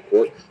state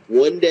court,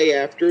 one day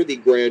after the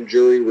grand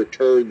jury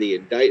returned the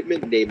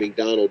indictment, naming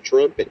Donald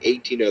Trump and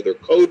 18 other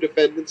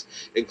co-defendants,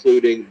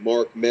 including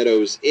Mark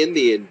Meadows in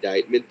the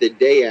indictment. The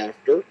day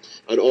after,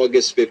 on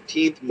August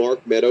 15th,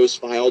 Mark Meadows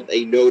filed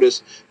a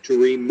notice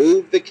to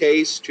remove the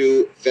case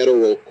to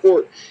federal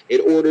court.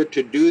 In order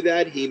to do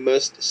that, he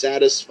must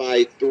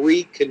satisfy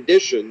three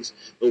conditions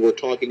when we're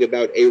talking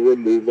about a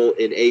removal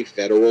in a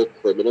federal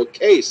criminal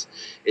case.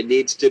 It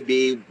needs to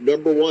be,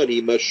 number one,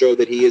 he must show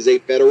that he is a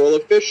federal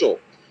official.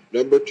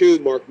 Number two,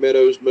 Mark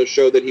Meadows must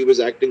show that he was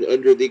acting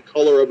under the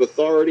color of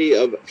authority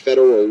of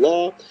federal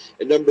law.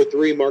 And number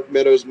three, Mark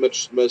Meadows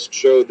must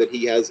show that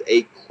he has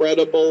a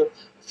credible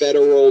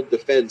federal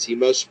defense. He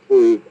must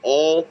prove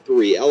all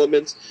three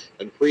elements.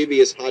 On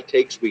previous hot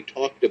takes, we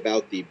talked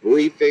about the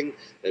briefing.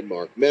 Then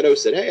Mark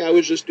Meadows said, hey, I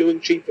was just doing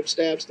chief of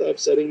staff stuff,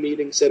 setting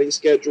meetings, setting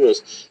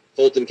schedules.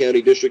 Fulton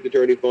County District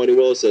Attorney Fani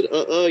Willis said,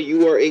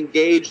 you are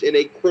engaged in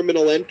a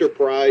criminal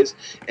enterprise,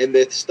 and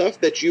the stuff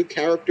that you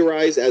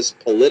characterize as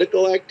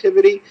political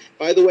activity,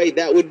 by the way,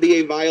 that would be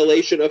a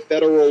violation of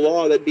federal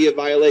law. That'd be a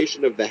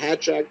violation of the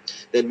Hatch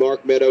Act. Then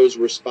Mark Meadows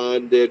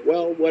responded,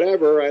 well,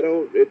 whatever,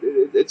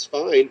 it's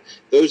fine.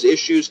 Those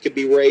issues could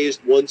be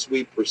raised once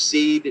we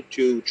proceed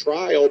to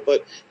trial,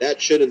 but that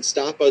shouldn't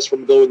stop us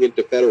from going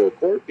into federal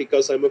court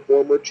because I'm a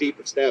former chief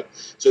of staff.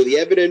 So the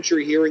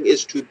evidentiary hearing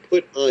is to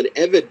put on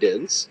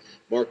evidence.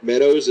 Mark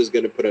Meadows is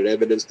going to put on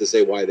evidence to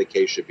say why the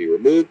case should be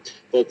removed.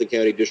 Fulton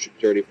County District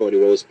Attorney Fani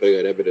Willis putting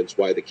on evidence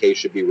why the case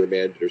should be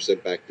remanded or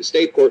sent back to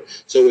state court.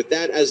 So with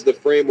that as the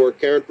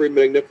framework, Karen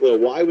Friedman Agnifilo,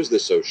 why was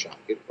this so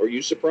shocking? Are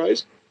you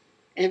surprised?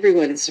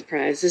 Everyone is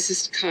surprised. This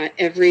has caught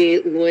every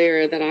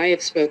lawyer that I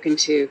have spoken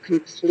to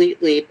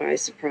completely by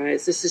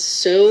surprise. This is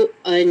so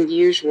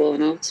unusual,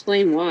 and I'll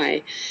explain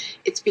why.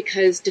 It's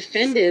because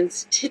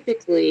defendants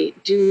typically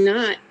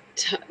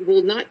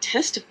will not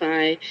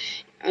testify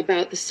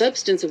about the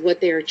substance of what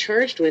they are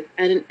charged with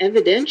at an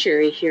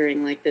evidentiary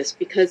hearing like this,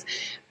 because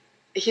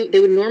they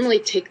would normally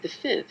take the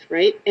fifth,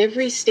 right?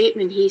 Every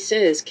statement he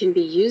says can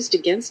be used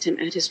against him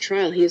at his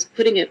trial. He is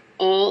putting it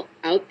all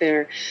out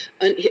there.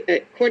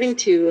 According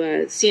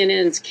to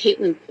CNN's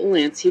Caitlin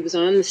Polance, he was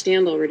on the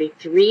stand already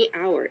 3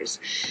 hours,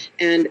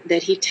 and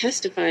that he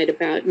testified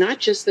about not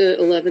just the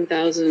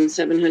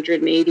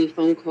 11,780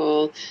 phone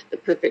call, the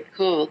perfect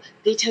call.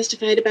 He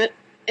testified about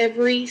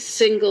every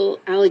single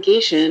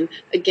allegation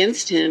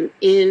against him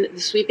in the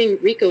sweeping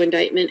RICO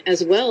indictment,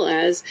 as well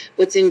as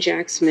what's in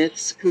Jack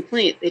Smith's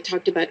complaint. They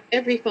talked about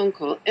every phone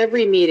call,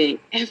 every meeting,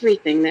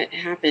 everything that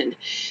happened.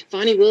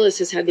 Fani Willis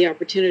has had the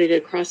opportunity to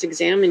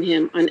cross-examine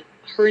him on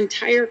her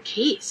entire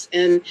case,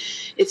 and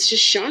it's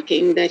just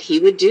shocking that he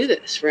would do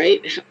this,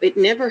 right? It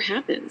never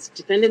happens.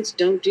 Defendants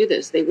don't do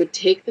this. They would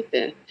take the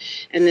fifth,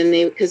 and then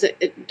because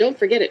don't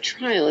forget, at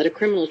trial, at a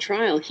criminal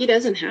trial, he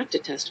doesn't have to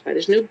testify.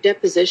 There's no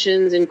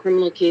depositions in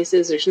criminal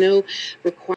cases. There's no requirement